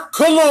Mark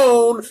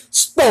Cologne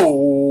Sports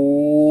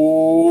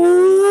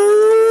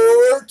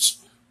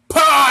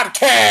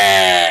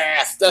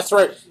Podcast. That's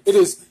right. It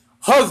is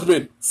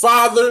husband,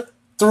 father,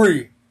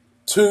 3,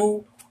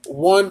 2,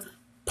 1,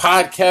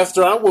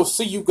 podcaster. I will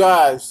see you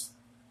guys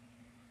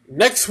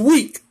next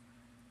week.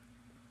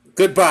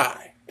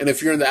 Goodbye. And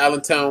if you're in the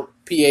Allentown,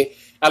 PA,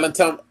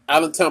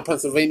 Allentown,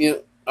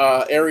 Pennsylvania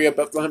area,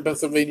 Bethlehem,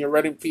 Pennsylvania,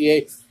 Reading,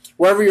 PA,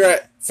 wherever you're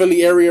at,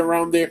 Philly area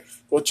around there,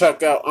 go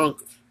check out Unc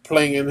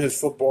playing in his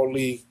football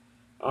league.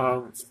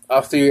 I'll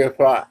see if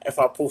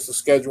I post a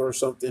schedule or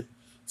something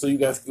so you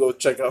guys can go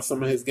check out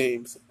some of his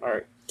games. All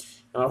right.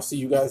 And I'll see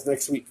you guys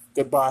next week.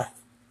 Goodbye.